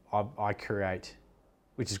I create,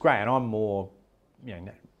 which is great, and I'm more,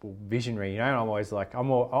 visionary. And I'm always like,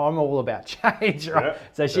 I'm all about change, right? Yeah,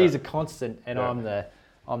 so she's a constant, and I'm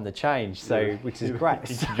the change. So which is great.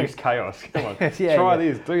 Introduce chaos. Come on, try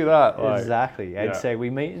this, do that. Exactly. And so we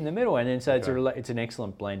meet in the middle, and then so it's an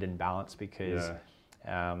excellent blend and balance because,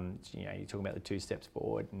 you're talking about the 2 steps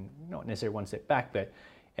forward and not necessarily 1 step back, but.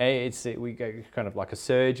 We go kind of like a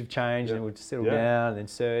surge of change, and we'll settle down and then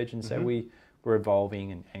surge, and so we're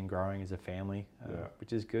evolving and growing as a family,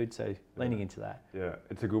 which is good. So leaning into that. Yeah,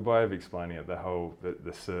 it's a good way of explaining it.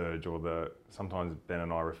 The surge, or sometimes Ben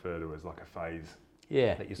and I refer to as like a phase.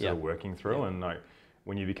 That you're sort of working through, and like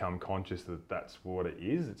when you become conscious that that's what it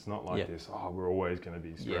is, it's not like this. Oh, we're always going to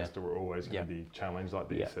be stressed, or we're always going to be challenged like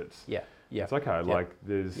this. It's okay. Like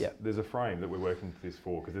there's a frame that we're working this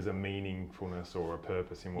for, because there's a meaningfulness or a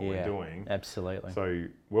purpose in what we're doing. Absolutely. So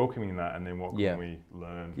welcoming that, and then what can we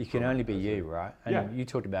learn? You can only be you, right? And you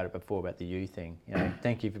talked about it before about the you thing.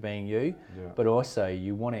 Thank you for being you, but also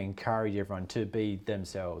you want to encourage everyone to be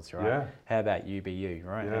themselves, right? Yeah. How about you be you,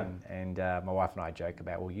 right? Yeah. And my wife and I joke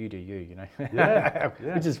about, well, you do you, Yeah.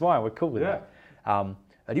 which is fine. We're cool with that. I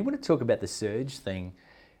do want to talk about the surge thing,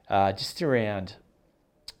 just around.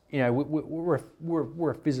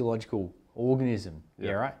 We're a physiological organism,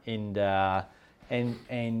 right? And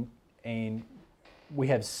we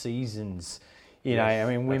have seasons.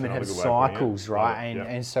 Women have cycles, right?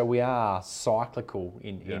 And so we are cyclical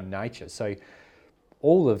in nature. So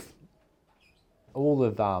all of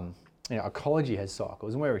ecology has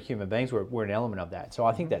cycles, and we're human beings. We're an element of that. So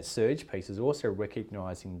I think that surge piece is also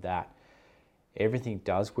recognizing that everything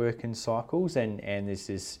does work in cycles, and there's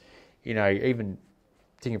this, even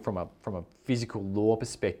thinking from a physical law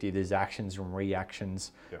perspective, there's actions and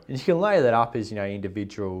reactions. And you can layer that up as,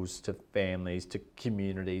 individuals to families to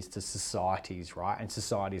communities to societies, right? And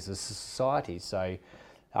societies are societies. So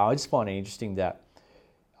I just find it interesting that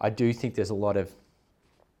I do think there's a lot of,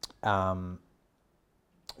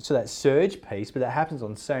 so that surge piece, but that happens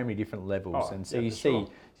on so many different levels. And so you see,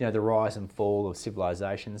 the rise and fall of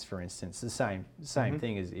civilizations, for instance, the same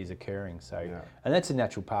thing is occurring. So, and that's a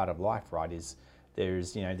natural part of life, right? There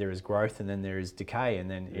is growth, and then there is decay,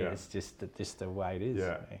 and then it's just the way it is.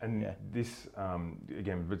 Yeah, and this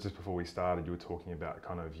again, but just before we started, you were talking about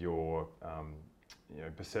kind of your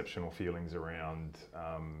perceptual feelings around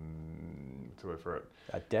what's the word for it?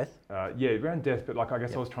 Death. Around death. But I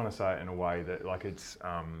guess I was trying to say it in a way that it's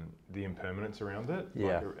the impermanence around it,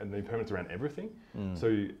 and the impermanence around everything.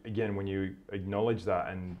 So again, when you acknowledge that,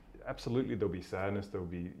 and absolutely there'll be sadness, there'll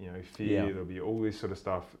be fear, there'll be all this sort of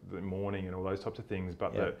stuff, the mourning and all those types of things,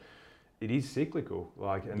 but that it is cyclical,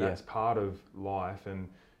 and that's part of life. And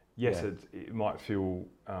yes, it might feel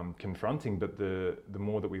confronting, but the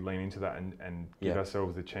more that we lean into that and give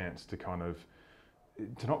ourselves the chance to kind of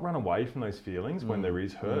to not run away from those feelings when there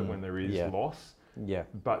is hurt, when there is loss,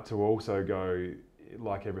 but to also go,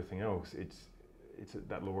 like everything else, it's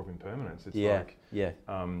that law of impermanence. It's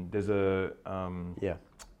there's a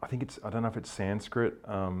I think I don't know if it's Sanskrit.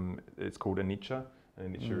 It's called anicca,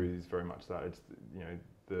 and anicca is very much that. It's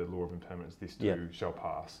the law of impermanence. This too shall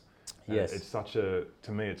pass. Yes. It's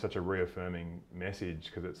to me it's such a reaffirming message,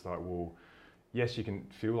 because it's like, well, yes, you can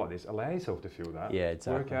feel like this. Allow yourself to feel that. Yeah,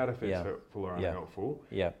 exactly. Work out if it's hurtful or unhelpful.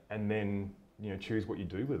 Yeah. And then choose what you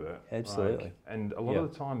do with it. Absolutely. And a lot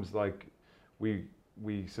of the times,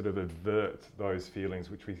 we sort of avert those feelings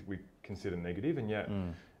which we consider negative, and yet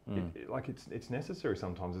it's necessary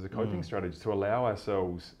sometimes as a coping strategy to allow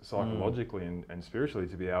ourselves psychologically and spiritually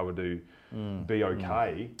to be able to be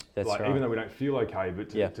okay. That's right. Even though we don't feel okay, but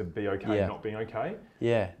to be okay not being okay.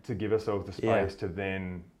 Yeah. To give ourselves the space to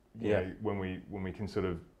then when we can sort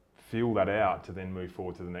of feel that out, to then move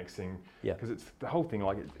forward to the next thing. Yeah. Because it's the whole thing,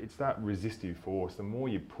 it's that resistive force. The more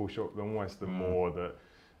you push up, almost the more that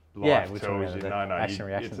life tells you, no, action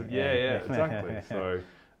reaction. exactly. So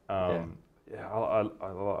Yeah,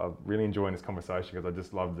 I'm really enjoying this conversation because I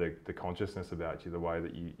just love the consciousness about you, the way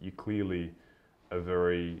that you clearly are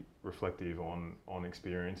very reflective on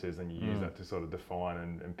experiences, and you use that to sort of define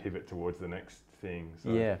and pivot towards the next thing.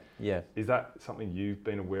 So yeah. is that something you've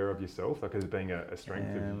been aware of yourself, like as being a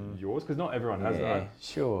strength of yours? Because not everyone has that.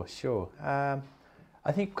 Sure.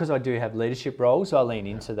 I think because I do have leadership roles, I lean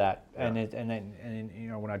into that, and you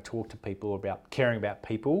know, when I talk to people about caring about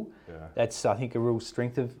people, that's, I think, a real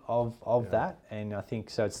strength of that. And I think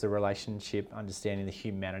so. It's the relationship, understanding the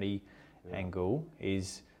humanity angle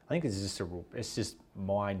is. I think it's just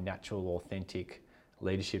my natural, authentic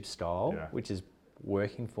leadership style, which is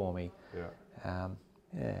working for me.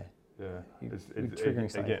 It's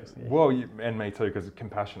triggering something. Well, and me too, because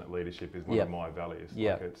compassionate leadership is one of my values.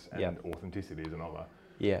 And authenticity is another.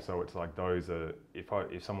 So it's like those are, if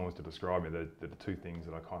someone was to describe me, they're the two things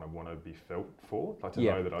that I kind of want to be felt for, like to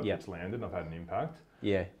know that it's landed and I've had an impact.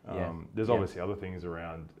 There's obviously other things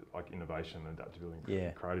around like innovation, adaptability,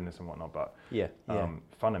 and creativeness and whatnot, but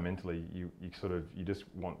fundamentally you just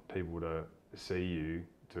want people to see you,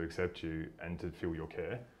 to accept you, and to feel your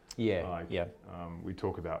care. We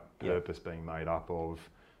talk about purpose being made up of,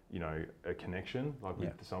 you know, a connection like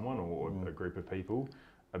with someone or a group of people,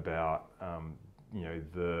 about you know,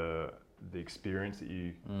 the experience that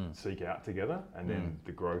you seek out together, and then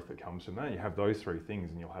the growth that comes from that. You have those three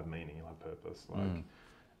things and you'll have meaning, you'll have purpose.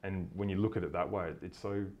 And when you look at it that way, it's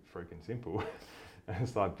so freaking simple. And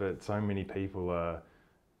it's like, but so many people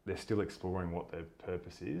they're still exploring what their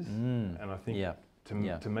purpose is. And I think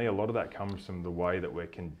to me, a lot of that comes from the way that we're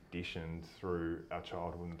conditioned through our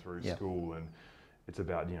childhood and through school. And it's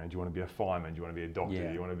about, you know, do you want to be a fireman? Do you want to be a doctor?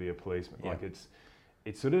 Do you want to be a policeman? Like it's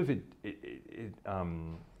sort of, it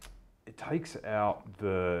takes out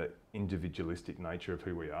the individualistic nature of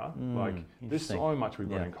who we are. Like there's so much we've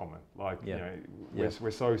got in common. Like, you know,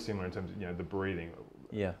 we're so similar in terms of, you know, the breathing.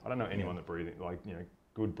 I don't know anyone that breathing, like, you know,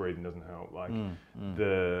 good breathing doesn't help. Like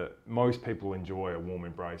most people enjoy a warm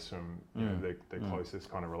embrace from, you know, their closest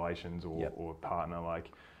kind of relations or partner. Like,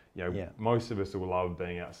 you know, most of us will love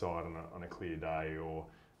being outside on a clear day, or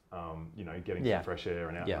you know, getting some fresh air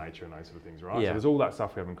and out in nature and those sort of things, right? So there's all that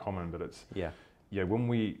stuff we have in common, but it's when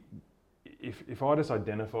we, if I just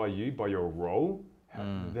identify you by your role,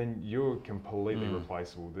 then you're completely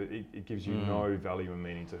replaceable. It gives you no value and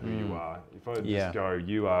meaning to who you are. If I just go,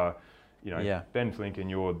 you are, you know, Ben Flink, and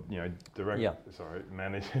you're, you know,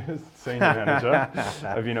 senior manager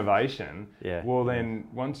of innovation. Well, then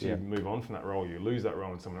once you move on from that role, you lose that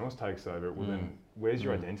role and someone else takes over it. Well, then where's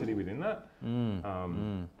your identity within that?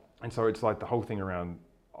 And so it's like the whole thing around,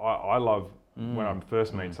 I love when I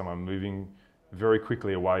first meet someone, moving very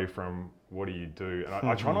quickly away from what do you do, and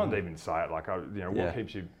I try not to even say it, like, what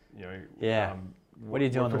keeps you, you know, what do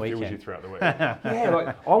you do on the weekend? You throughout the week? Like,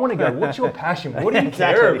 I want to go, what's your passion? What do you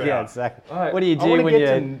care about? Exactly. What do you do when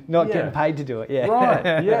you're not getting paid to do it?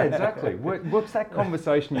 Right, exactly. What's that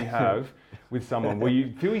conversation you have with someone where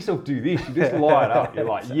you feel yourself do this, you just light up, you're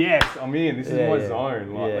like, yes, I'm in, this is my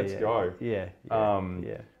zone, like, let's go.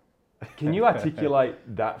 Can you articulate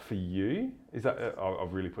that for you? Is that,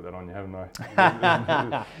 I've really put that on you, haven't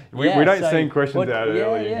I? we don't send questions out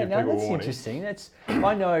early and give people that's warning. Interesting.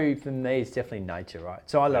 I know for me it's definitely nature, right?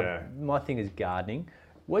 So I love, my thing is gardening.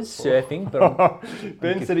 Was surfing, but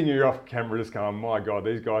Ben sitting here off camera just going, my God,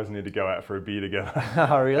 these guys need to go out for a beer together.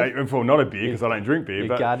 Oh, really? Well, not a beer, because I don't drink beer.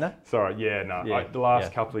 You're a gardener? Sorry, the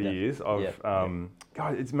last couple of years,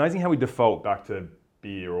 God, it's amazing how we default back to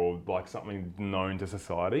beer or like something known to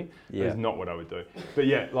society. It's not what I would do. But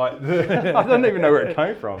I don't even know where it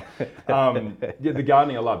came from. The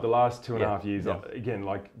gardening I love. The last 2.5 years, again,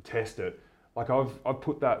 like test it. Like I've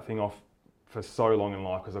put that thing off for so long in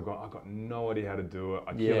life because I've got no idea how to do it.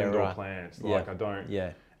 I kill indoor plants. Like I don't.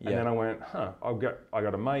 And then I went, I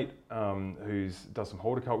got a mate who does some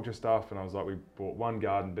horticulture stuff, and I was like, we bought one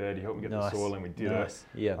garden bed. He helped me get the soil, and we did it.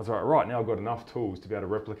 I was like, right, now I've got enough tools to be able to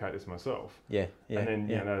replicate this myself. And then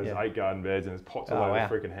there's 8 garden beds, and there's pots all over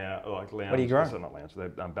the freaking house, like lounge. What are you growing? So not lounge, they're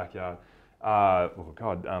backyard.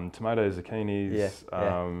 Tomatoes, zucchinis.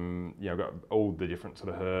 I've got all the different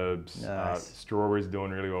sort of herbs. Strawberries doing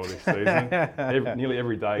really well this season. Nearly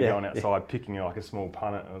every day going outside picking like a small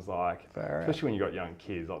punnet. I was like, especially when you got young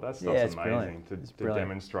kids, like that stuff's amazing to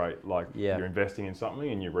demonstrate like you're investing in something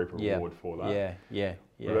and you reap a reward for that.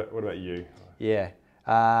 What about you?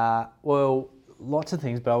 Well, lots of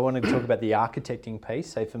things, but I want to talk about the architecting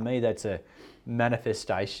piece. So for me, that's a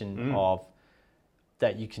manifestation of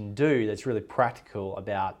that you can do that's really practical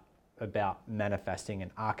about manifesting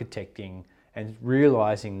and architecting and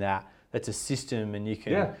realizing that that's a system, and you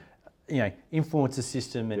can influence the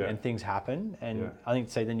system and, Yeah. and things happen. And Yeah. I think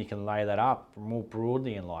so then you can lay that up more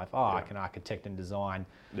broadly in life. I can architect and design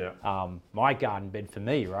my garden bed for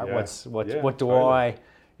me, right? Yeah. What Yeah, do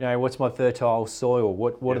totally. what's my fertile soil?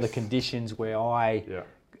 What are the Yes. conditions where I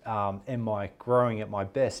am I growing at my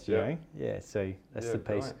best? You know? Yeah. So that's the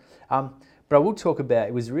piece. But I will talk about,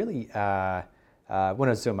 it was really when I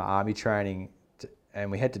was doing my army training, and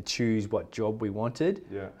we had to choose what job we wanted.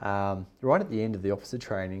 Right at the end of the officer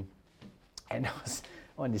training, and I was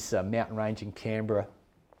on this mountain range in Canberra.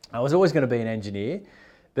 I was always going to be an engineer,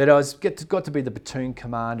 but I got to be the platoon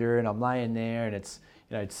commander, and I'm laying there, and it's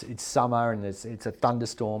summer, and it's a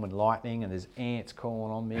thunderstorm and lightning, and there's ants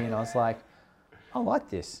crawling on me, and I was like, I like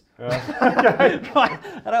this. And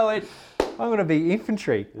I went, I'm going to be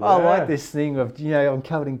infantry. I like this thing of, I'm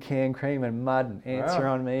covered in canned cream and mud and ants are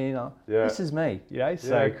on me. This is me,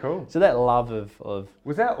 So, cool. So that love of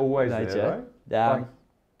Was that always nature, there, though?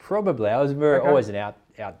 probably. I was always an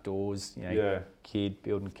outdoors, kid,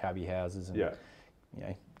 building cubby houses and,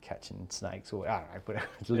 catching snakes or, I don't know, whatever,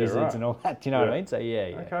 lizards and all that. Do you know what I mean? So,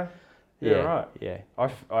 Okay. Yeah, Yeah.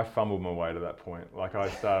 I fumbled my way to that point. Like I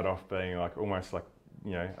started off being like almost like,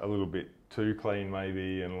 a little bit too clean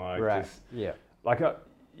maybe, and like like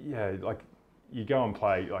you go and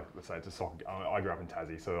play, like let's say it's a soccer. I grew up in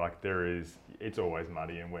Tassie, so like it's always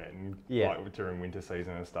muddy and wet and like during winter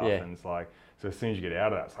season and stuff, and it's like, so as soon as you get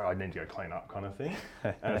out of that, it's like I need to go clean up kind of thing.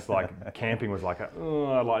 And it's like camping was like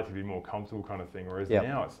I'd like to be more comfortable kind of thing, whereas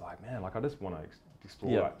now it's like, man, like I just want to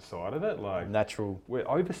explore that side of it, like natural. We're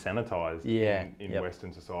over sanitized in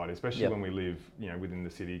Western society, especially when we live, within the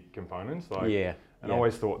city components. Like, and I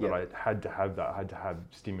always thought that I had to have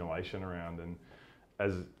stimulation around. And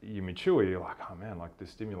as you mature, you're like, oh man, like the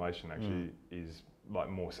stimulation actually is like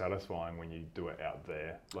more satisfying when you do it out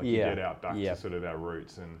there. Like you get out back to sort of our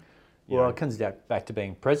roots. And it comes back to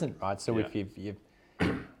being present, right? So if you've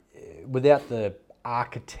without the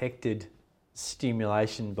architected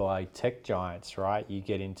stimulation by tech giants, right, you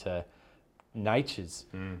get into nature's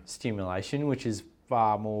stimulation, which is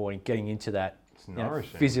far more getting into that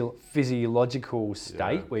physiological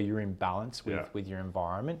state where you're in balance with your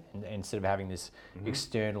environment, and instead of having this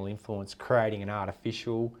external influence creating an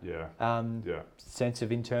artificial sense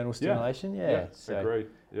of internal stimulation. So, agreed.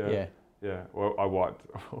 Well, I wiped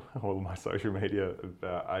all of my social media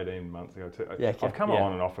about 18 months ago too. I've come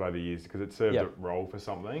on and off it over years because it served a role for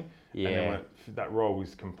something. And then when that role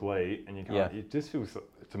was complete, and you can't, it just feels,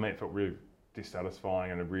 to me, it felt really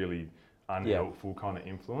dissatisfying and a really unhelpful kind of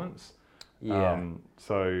influence.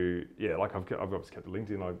 So like I've obviously kept the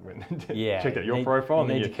LinkedIn. I went and checked out your profile.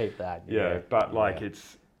 You need to keep that. But like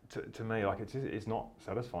it's to me, like it's not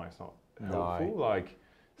satisfying. It's not helpful. Like.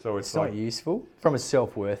 So it's not useful from a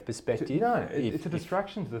self-worth perspective. No, it's a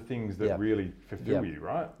distraction to the things that really fulfill you,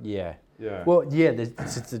 right? Yeah. Well,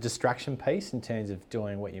 it's a distraction piece in terms of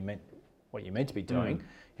doing what you're meant to be doing.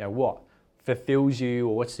 What fulfills you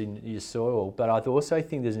or what's in your soil. But I also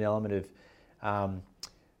think there's an element of,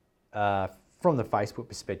 from the Facebook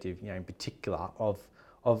perspective, in particular,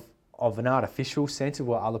 of an artificial sense of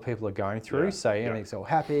what other people are going through. So it's all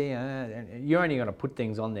happy, and you're only going to put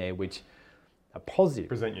things on there which are positive.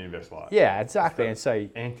 Present your best life. Yeah, exactly. And so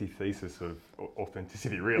antithesis of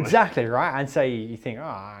authenticity, really. Exactly right. And so you think,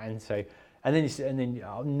 and then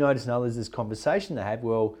I'll notice in others this conversation they have.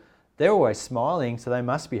 Well, they're always smiling, so they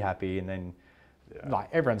must be happy. And then, like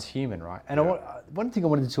everyone's human, right? And one thing I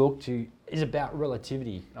wanted to talk to is about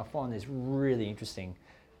relativity. I find this really interesting.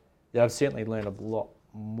 That I've certainly learned a lot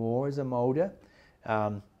more as I'm older.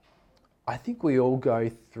 I think we all go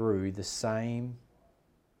through the same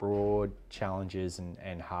broad challenges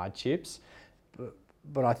and hardships,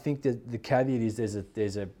 but I think that the caveat is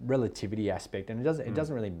there's a relativity aspect, and it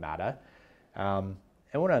doesn't really matter. And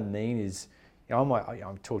what I mean is, I'm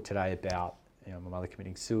talking today about my mother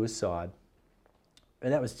committing suicide,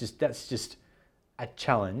 and that's just a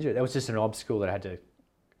challenge. That was just an obstacle that I had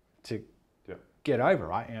to get over,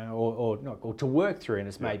 right? Or to work through, and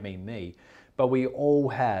it's made me. But we all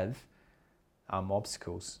have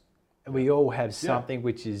obstacles. And we all have something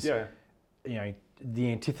which is,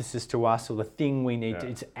 the antithesis to us, or the thing we need to,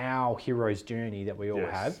 it's our hero's journey that we all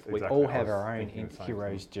have. Exactly. We all have our own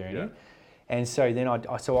hero's journey. Yeah. And so then I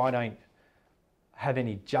don't have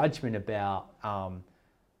any judgment about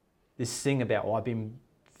this thing about, I've been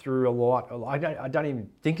through a lot. I don't even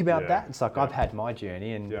think about that. It's like I've had my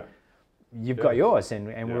journey and you've got yours, and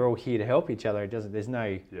we're all here to help each other. There's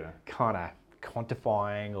no kind of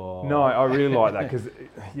quantifying or... No, I really like that because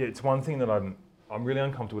it's one thing that I'm really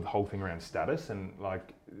uncomfortable with the whole thing around status and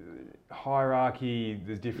like hierarchy.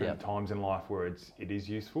 There's different times in life where it is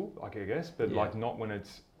useful, like I guess, but like not when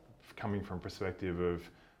it's coming from perspective of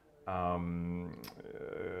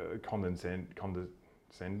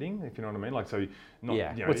condescending, if you know what I mean. Like, so not,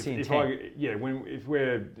 Yeah. you know, What's the intent? if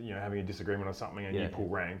we're, you know, having a disagreement on something and you pull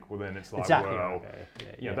rank, well then it's like, Exactly. well,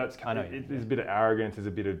 that's there's a bit of arrogance, there's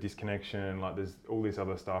a bit of disconnection, like there's all this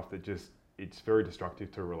other stuff that just, it's very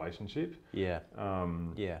destructive to a relationship. Yeah.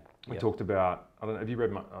 We talked about, I don't know, have you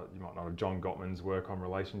read, you might not have, John Gottman's work on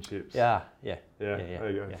relationships? Yeah. There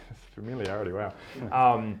you go. Yeah. Familiarity, wow.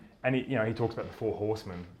 And he talks about the 4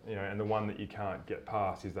 horsemen, you know, and the one that you can't get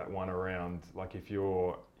past is that one around, like if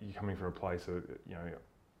you're coming from a place of, you know,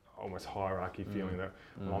 almost hierarchy, feeling that,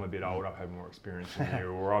 well, I'm a bit old, I've had more experience than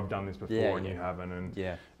you, or I've done this before and you haven't, and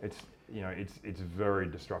it's, you know, it's very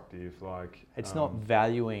destructive. Like, it's not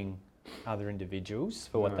valuing other individuals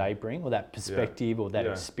for what they bring, or that perspective, or that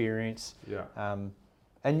experience.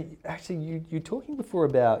 And actually, you're talking before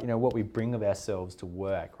about, you know, what we bring of ourselves to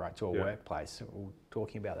work, right, to a workplace. We were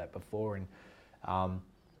talking about that before, and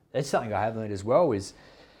that's something I have learned as well. Is,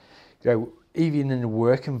 you know, even in the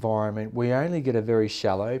work environment, we only get a very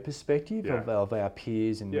shallow perspective of our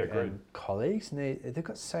peers and colleagues, and they've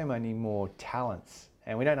got so many more talents,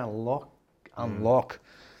 and we don't unlock.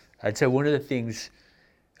 And so one of the things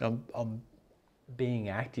I'm being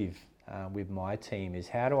active with my team is,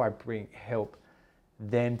 how do I help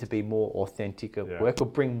them to be more authentic at work, or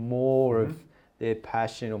bring more of their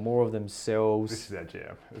passion or more of themselves. This is our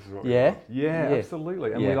jam. This is what we love. Yeah,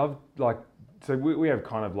 absolutely. And we love, like, so we have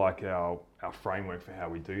kind of like our framework for how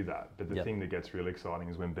we do that. But the thing that gets really exciting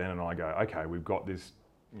is when Ben and I go, okay, we've got this,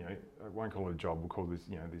 you know, I won't call it a job, we'll call this,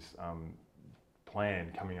 you know, this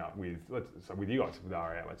plan coming up with, with you guys, with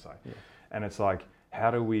RA, let's say. Yeah. And it's like, how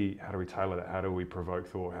do we tailor that? How do we provoke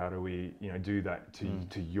thought? How do we, you know, do that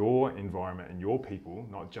to your environment and your people,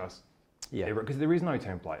 not just because there is no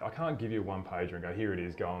template. I can't give you a one pager and go, here it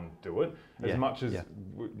is, go and do it. As much as you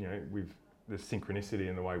know, there's synchronicity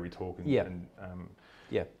in the way we talk and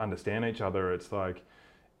understand each other. It's like,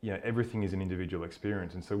 you know, everything is an individual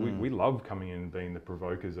experience, and so we love coming in and being the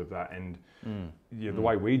provokers of that. And the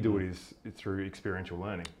way we do it is through experiential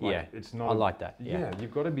learning. Like, it's not. I like that.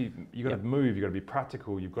 You've got to move. You've got to be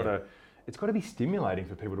practical. You've got to. It's got to be stimulating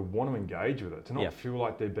for people to want to engage with it, to not feel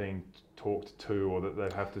like they're being talked to, or that they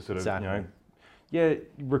have to sort of record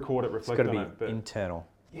it, reflect on it. It's got to be internal.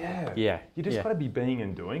 You just got to be being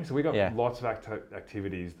and doing. So we got lots of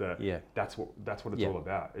activities that that's what it's all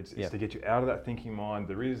about. It's to get you out of that thinking mind.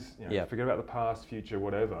 There is, you know, forget about the past, future,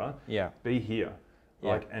 whatever. Be here,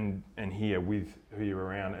 like and here with who you're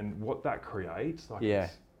around, and what that creates. Like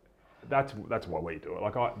that's why we do it.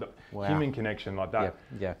 Like human connection, like that.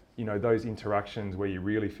 You know, those interactions where you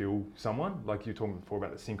really feel someone. Like you were talking before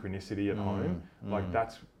about the synchronicity at home. Like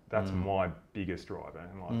that's my biggest driver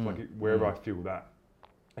in life. Like wherever I feel that.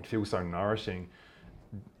 It feels so nourishing.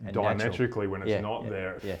 And diametrically, when it's not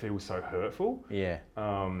there, it feels so hurtful.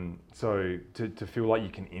 So to feel like you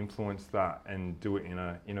can influence that and do it in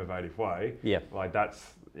an innovative way, like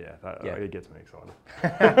it gets me excited.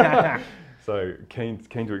 So keen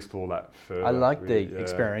to explore that further. I like the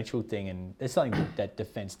experiential thing, and there's something that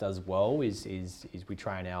Defence does well is we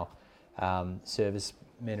train our service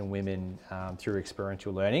men and women through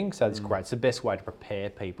experiential learning. So it's great. It's the best way to prepare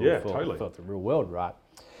people for the real world, right?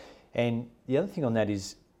 And the other thing on that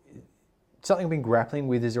is something I've been grappling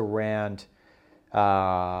with is around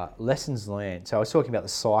lessons learned. So I was talking about the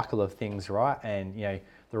cycle of things, right? And, you know,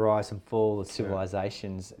 the rise and fall of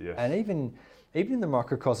civilizations. And even in the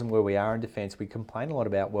microcosm where we are in Defence, we complain a lot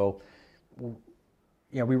about, well, you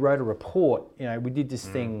know, we wrote a report, you know, we did this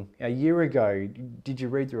thing a year ago. Did you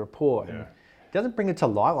read the report? And it doesn't bring it to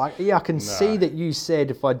light. Like, I can see that you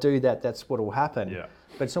said if I do that, that's what will happen.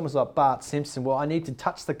 But it's almost like Bart Simpson. Well, I need to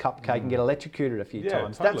touch the cupcake and get electrocuted a few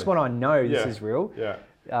times. Totally. That's when I know this is real.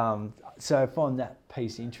 So I find that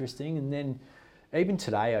piece interesting. And then even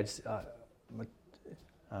today, my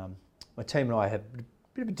team and I had a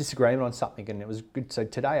bit of a disagreement on something, and it was good. So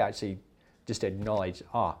today I actually just acknowledged,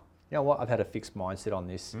 you know what, I've had a fixed mindset on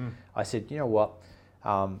this. I said, you know what,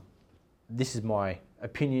 this is my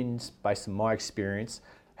opinions based on my experience.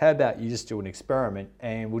 How about you just do an experiment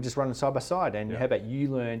and we'll just run it side by side, and how about you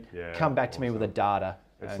learn, come back to me with the data.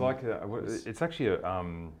 It's like, it's actually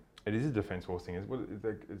it is a Defence Force thing. Is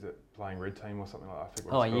it playing red team or something like that? I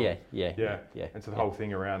think what it's called. And so the whole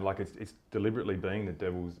thing around, like, it's deliberately being the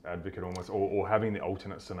devil's advocate almost, or having the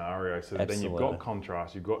alternate scenario, so that then you've got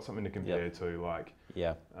contrast, you've got something to compare to, like,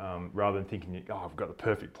 rather than thinking, I've got the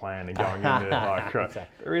perfect plan and going in there, like,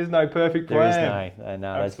 there is no perfect plan. There is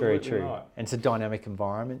no, that's very true. Right. And it's a dynamic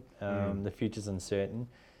environment. The future's uncertain,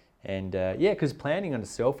 and because planning on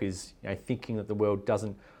itself is, you know, thinking that the world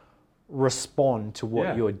doesn't respond to what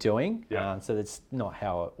Yeah. you're doing. Yeah. So that's not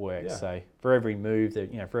how it works. Yeah. So for every move,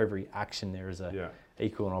 for every action, there is a Yeah.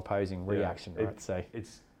 equal and opposing reaction, right? So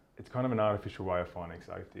it's kind of an artificial way of finding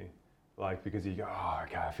safety, like because you go, oh,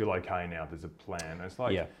 okay, I feel okay now. There's a plan. And it's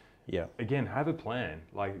like, again, have a plan.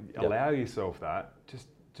 Like allow yourself that.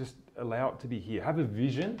 Just allow it to be here. Have a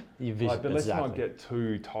vision. Your vision, but let's not get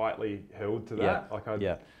too tightly held to that.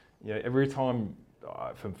 Every time.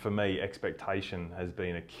 For me, expectation has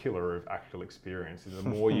been a killer of actual experience. The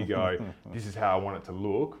more you go, this is how I want it to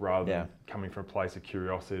look, rather than coming from a place of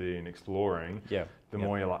curiosity and exploring, the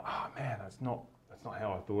more you're like, oh man, that's not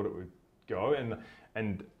how I thought it would go.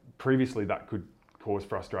 And previously that could cause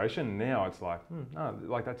frustration. Now it's like, no,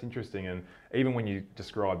 like that's interesting. And even when you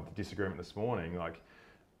described the disagreement this morning, like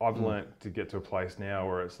I've learnt to get to a place now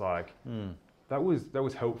where it's like, that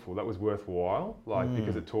was helpful. That was worthwhile. Like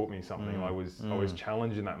because it taught me something. I was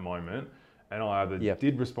challenged in that moment, and I either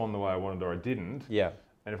did respond the way I wanted or I didn't.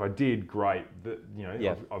 And if I did, great.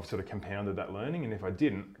 I've sort of compounded that learning. And if I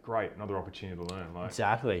didn't, great. Another opportunity to learn. Like,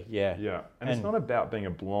 exactly. Yeah. And it's not about being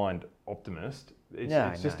a blind optimist.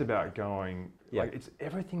 It's just about going. Like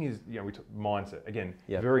everything is. We talk mindset again.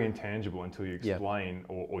 Very intangible until you explain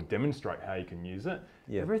or demonstrate how you can use it.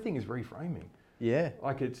 Everything is reframing.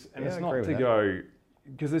 Like it's not to go,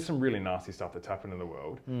 because there's some really nasty stuff that's happened in the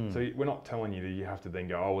world. So we're not telling you that you have to then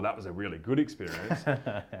go, oh, well, that was a really good experience.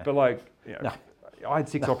 But like, I had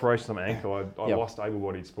 6 operations on my ankle. I lost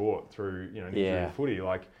able-bodied sport through, injury footy.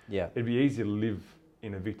 Like, it'd be easy to live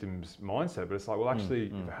in a victim's mindset, but it's like, well, actually,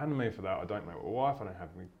 if it hadn't been for that, I don't know my wife, I don't have,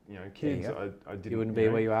 kids. I didn't. You wouldn't be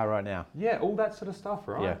where you are right now. Yeah, all that sort of stuff,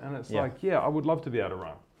 right? And it's like, I would love to be able to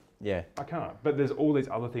run. I can't. But there's all these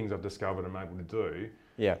other things I've discovered I'm able to do.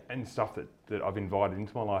 And stuff that I've invited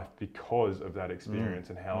into my life because of that experience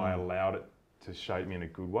and how I allowed it to shape me in a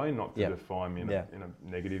good way, not to define me in a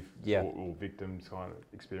negative or victim's kind of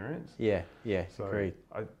experience. So agreed.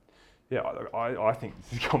 I think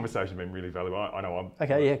this conversation has been really valuable. I know I'm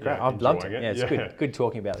great. I've loved it. It's good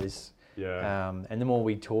talking about this. And the more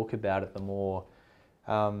we talk about it, the more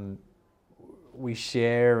we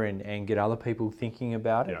share and get other people thinking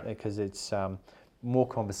about it, because it's more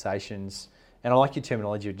conversations. And I like your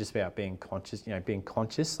terminology of just about being conscious,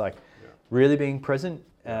 like really being present.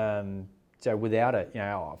 So without it,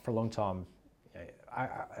 for a long time, I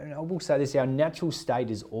will say this, our natural state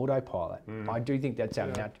is autopilot. I do think that's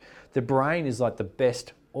our the brain is like the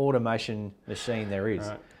best automation machine there is.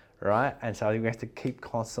 Right, and so I think we have to keep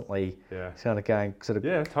constantly sort of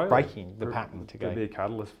breaking the pattern to go. To be a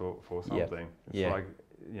catalyst for something. It's like,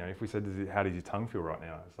 if we said, how does your tongue feel right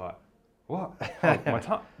now? It's like, what? Oh, my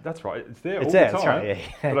tongue, that's right, it's there all the time. That's right,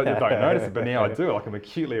 but I don't notice it, but now I do, like I'm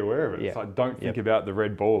acutely aware of it. It's like, don't think about the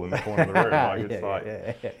red ball in the corner of the room.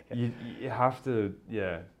 Like, you have to,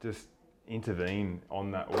 just intervene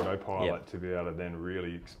on that autopilot to be able to then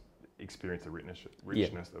really experience the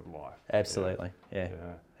richness of life. Absolutely, yeah,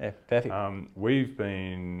 perfect. We've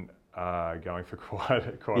been going for quite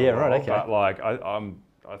a while, but like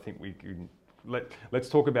I think we can let's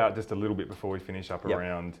talk about just a little bit before we finish up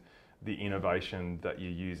around the innovation that you're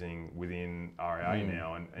using within RAA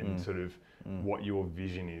now, and sort of what your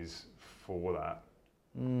vision is for that.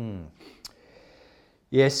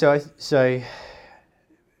 Yeah, so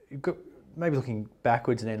you've got, maybe looking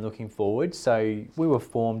backwards and then looking forward. So we were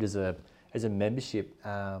formed as a membership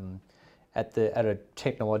at a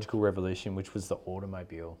technological revolution, which was the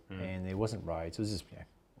automobile, and there wasn't roads. It was just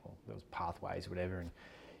there was pathways, whatever,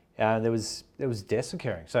 and there was deaths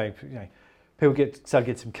occurring. So people started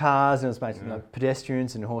to get some cars, and it was made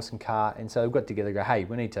pedestrians and horse and cart, and so we got together and go, hey,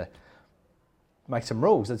 we need to make some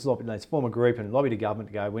rules. Let's form a group and lobby the government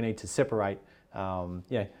to go, we need to separate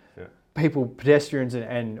people, pedestrians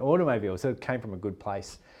and automobiles. So it came from a good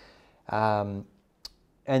place. And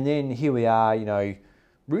then here we are,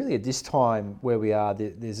 really at this time where we are,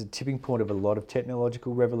 there's a tipping point of a lot of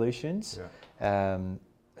technological revolutions.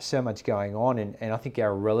 So much going on, and I think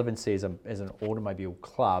our relevancy as an automobile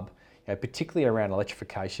club, particularly around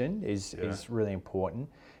electrification, is really important.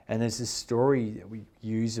 And there's this story that we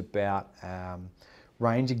use about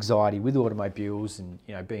range anxiety with automobiles, and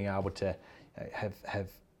being able to have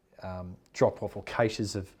drop off or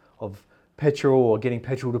caches of petrol, or getting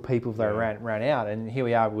petrol to people if they ran out. And here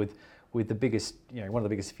we are with the biggest, one of the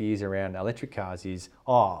biggest fears around electric cars is,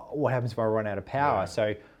 what happens if I run out of power?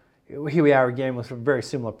 So here we are again with a very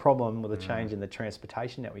similar problem with a change in the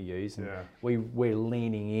transportation that we use. And we're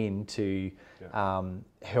leaning into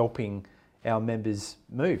helping our members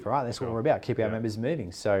move, right? That's what we're about, keep our members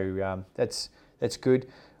moving. So that's good.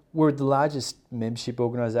 We're the largest membership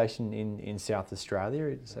organisation in South Australia.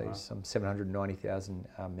 It's some 790,000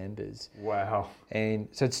 members. Wow. And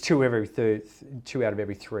so it's two out of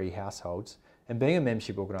every 3 households. And being a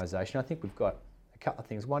membership organisation, I think we've got a couple of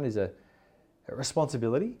things. One is a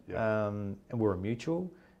responsibility, and we're a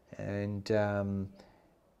mutual, and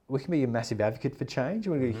we can be a massive advocate for change.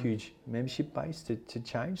 We've got a huge membership base to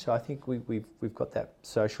change. So I think we've got that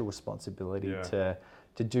social responsibility to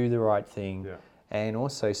do the right thing. Yeah. And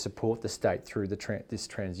also support the state through this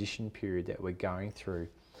transition period that we're going through.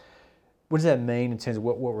 What does that mean in terms of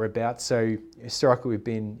what we're about? So historically, we've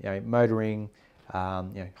been motoring,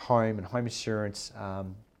 home and home insurance,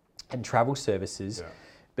 and travel services. Yeah.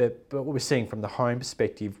 But what we're seeing from the home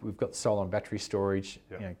perspective, we've got solar and battery storage,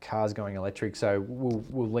 cars going electric. So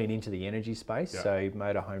we'll lean into the energy space. Yeah. So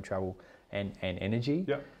motor, home travel, and energy.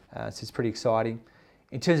 Yeah. So it's pretty exciting.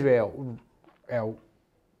 In terms of our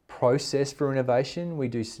process for innovation, we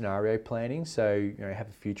do scenario planning, so have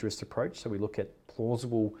a futurist approach. So we look at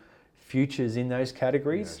plausible futures in those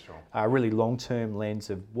categories, really long-term lens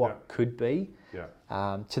of what could be,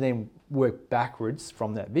 to then work backwards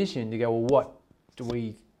from that vision to go, well, what do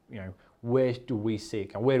we, where do we see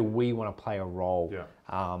it? Where do we want to play a role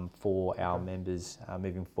for our members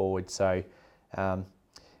moving forward? So what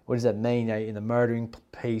does that mean in the motoring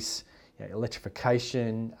piece?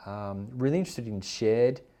 Electrification, really interested in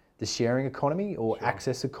the sharing economy or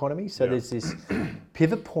access economy. So there's this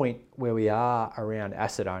pivot point where we are around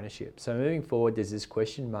asset ownership. So moving forward, there's this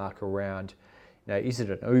question mark around, is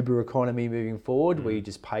it an Uber economy moving forward where you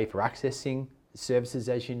just pay for accessing the services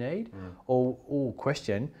as you need? Or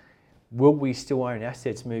question, will we still own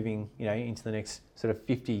assets moving into the next sort of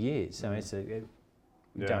 50 years? So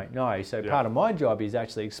we don't know. So part of my job is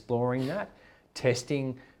actually exploring that,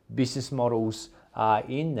 testing business models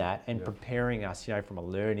in that, and preparing us, from a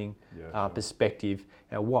learning perspective.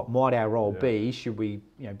 What might our role be? Should we,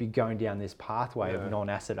 be going down this pathway of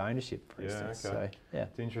non-asset ownership, for instance? Okay. So,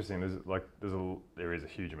 it's interesting. There is a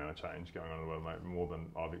huge amount of change going on in the world, mate, more than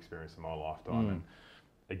I've experienced in my lifetime. And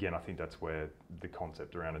again, I think that's where the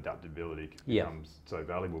concept around adaptability becomes so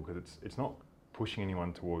valuable, because it's not pushing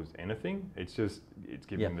anyone towards anything. It's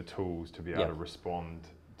giving them the tools to be able to respond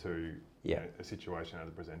to a situation as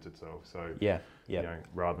it presents itself. So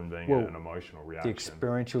rather than being an emotional reaction. The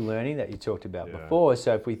experiential learning that you talked about before.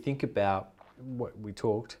 So if we think about what we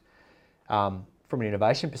talked from an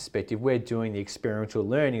innovation perspective, we're doing the experiential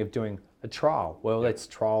learning of doing a trial. Well, let's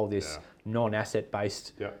trial this non-asset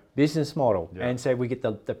based business model, and so we get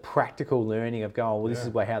the practical learning of going, well, this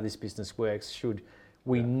is how this business works. Should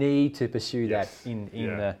we need to pursue that in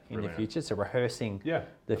the future? So rehearsing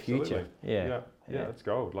the future. Yeah, that's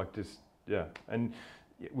gold. And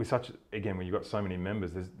with when you've got so many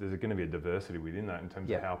members, there's going to be a diversity within that in terms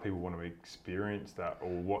of how people want to experience that,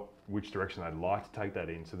 or which direction they'd like to take that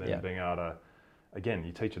in. So then being able to, again,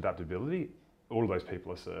 you teach adaptability, all of those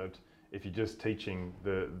people are served. If you're just teaching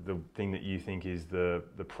the thing that you think is the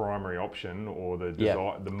primary option, or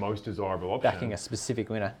the most desirable option, backing a specific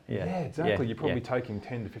winner. Exactly. You're probably taking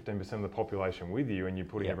 10 to 15% of the population with you, and you're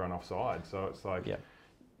putting everyone offside. So it's like,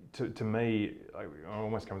 to me, it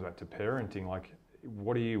almost comes back to parenting. Like,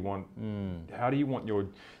 what do you want? How do you want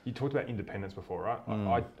you talked about independence before,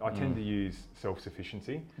 right? I tend to use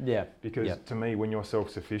self-sufficiency. Because to me, when you're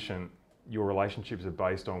self-sufficient, your relationships are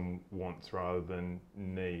based on wants rather than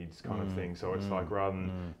needs, kind of thing. So it's like, rather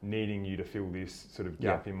than needing you to fill this sort of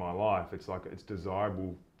gap in my life, it's like it's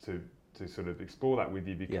desirable to sort of explore that with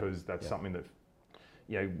you, because that's something that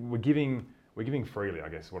we're giving freely, I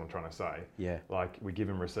guess is what I'm trying to say. Like, we give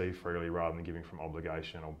and receive freely rather than giving from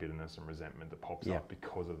obligation or bitterness and resentment that pops up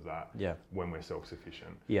because of that when we're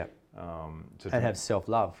self-sufficient. And have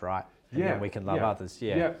self-love, right? And then we can love others.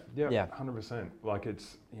 100%. Like,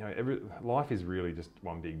 it's, life is really just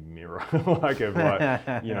one big mirror.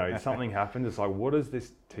 Something happens. It's like, what is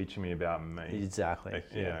this teaching me about me? Exactly.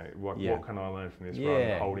 What can I learn from this, rather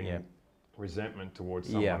than holding resentment towards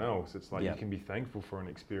someone else? It's like, you can be thankful for an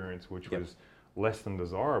experience which was less than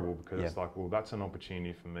desirable, because it's like, well, that's an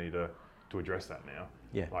opportunity for me to address that now.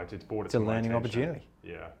 Like, it's brought it to my attention. It's a learning opportunity.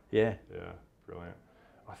 Brilliant.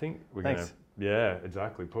 I think we're going to...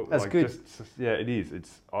 exactly. That's good. It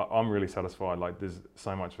is. I'm really satisfied. Like, there's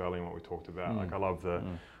so much value in what we talked about. Like, I love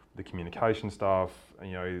the communication stuff,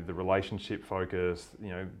 the relationship focus,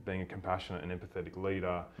 being a compassionate and empathetic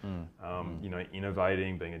leader,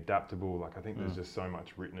 innovating, being adaptable. Like, I think there's just so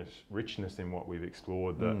much richness in what we've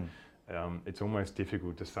explored that it's almost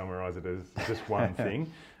difficult to summarize it as just one thing.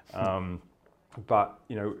 But,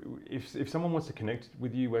 if someone wants to connect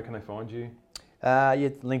with you, where can they find you? Yeah,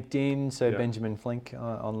 LinkedIn. So Yeah. Benjamin Flink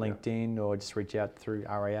on LinkedIn, or just reach out through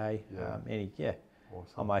RAA. Yeah.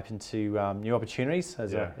 Awesome. I'm open to new opportunities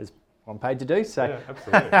as Yeah. as I'm paid to do. So Yeah,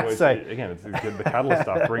 absolutely. Well, So- again, it's good, the catalyst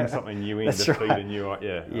stuff. Bring something new in That's to feed right. a new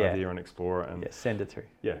idea and explore it. And send it through.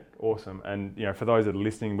 yeah, awesome. And for those that are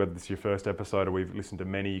listening, whether it's your first episode or we've listened to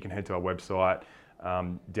many, you can head to our website,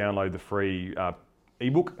 download the free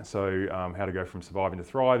ebook. So how to go from surviving to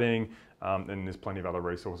thriving. And there's plenty of other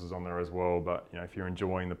resources on there as well. But if you're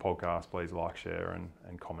enjoying the podcast, please like, share,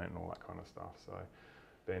 and comment and all that kind of stuff. So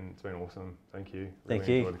Ben, it's been awesome. Thank you. Thank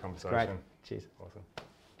Really you. enjoyed the It's conversation. great. Cheers. Awesome.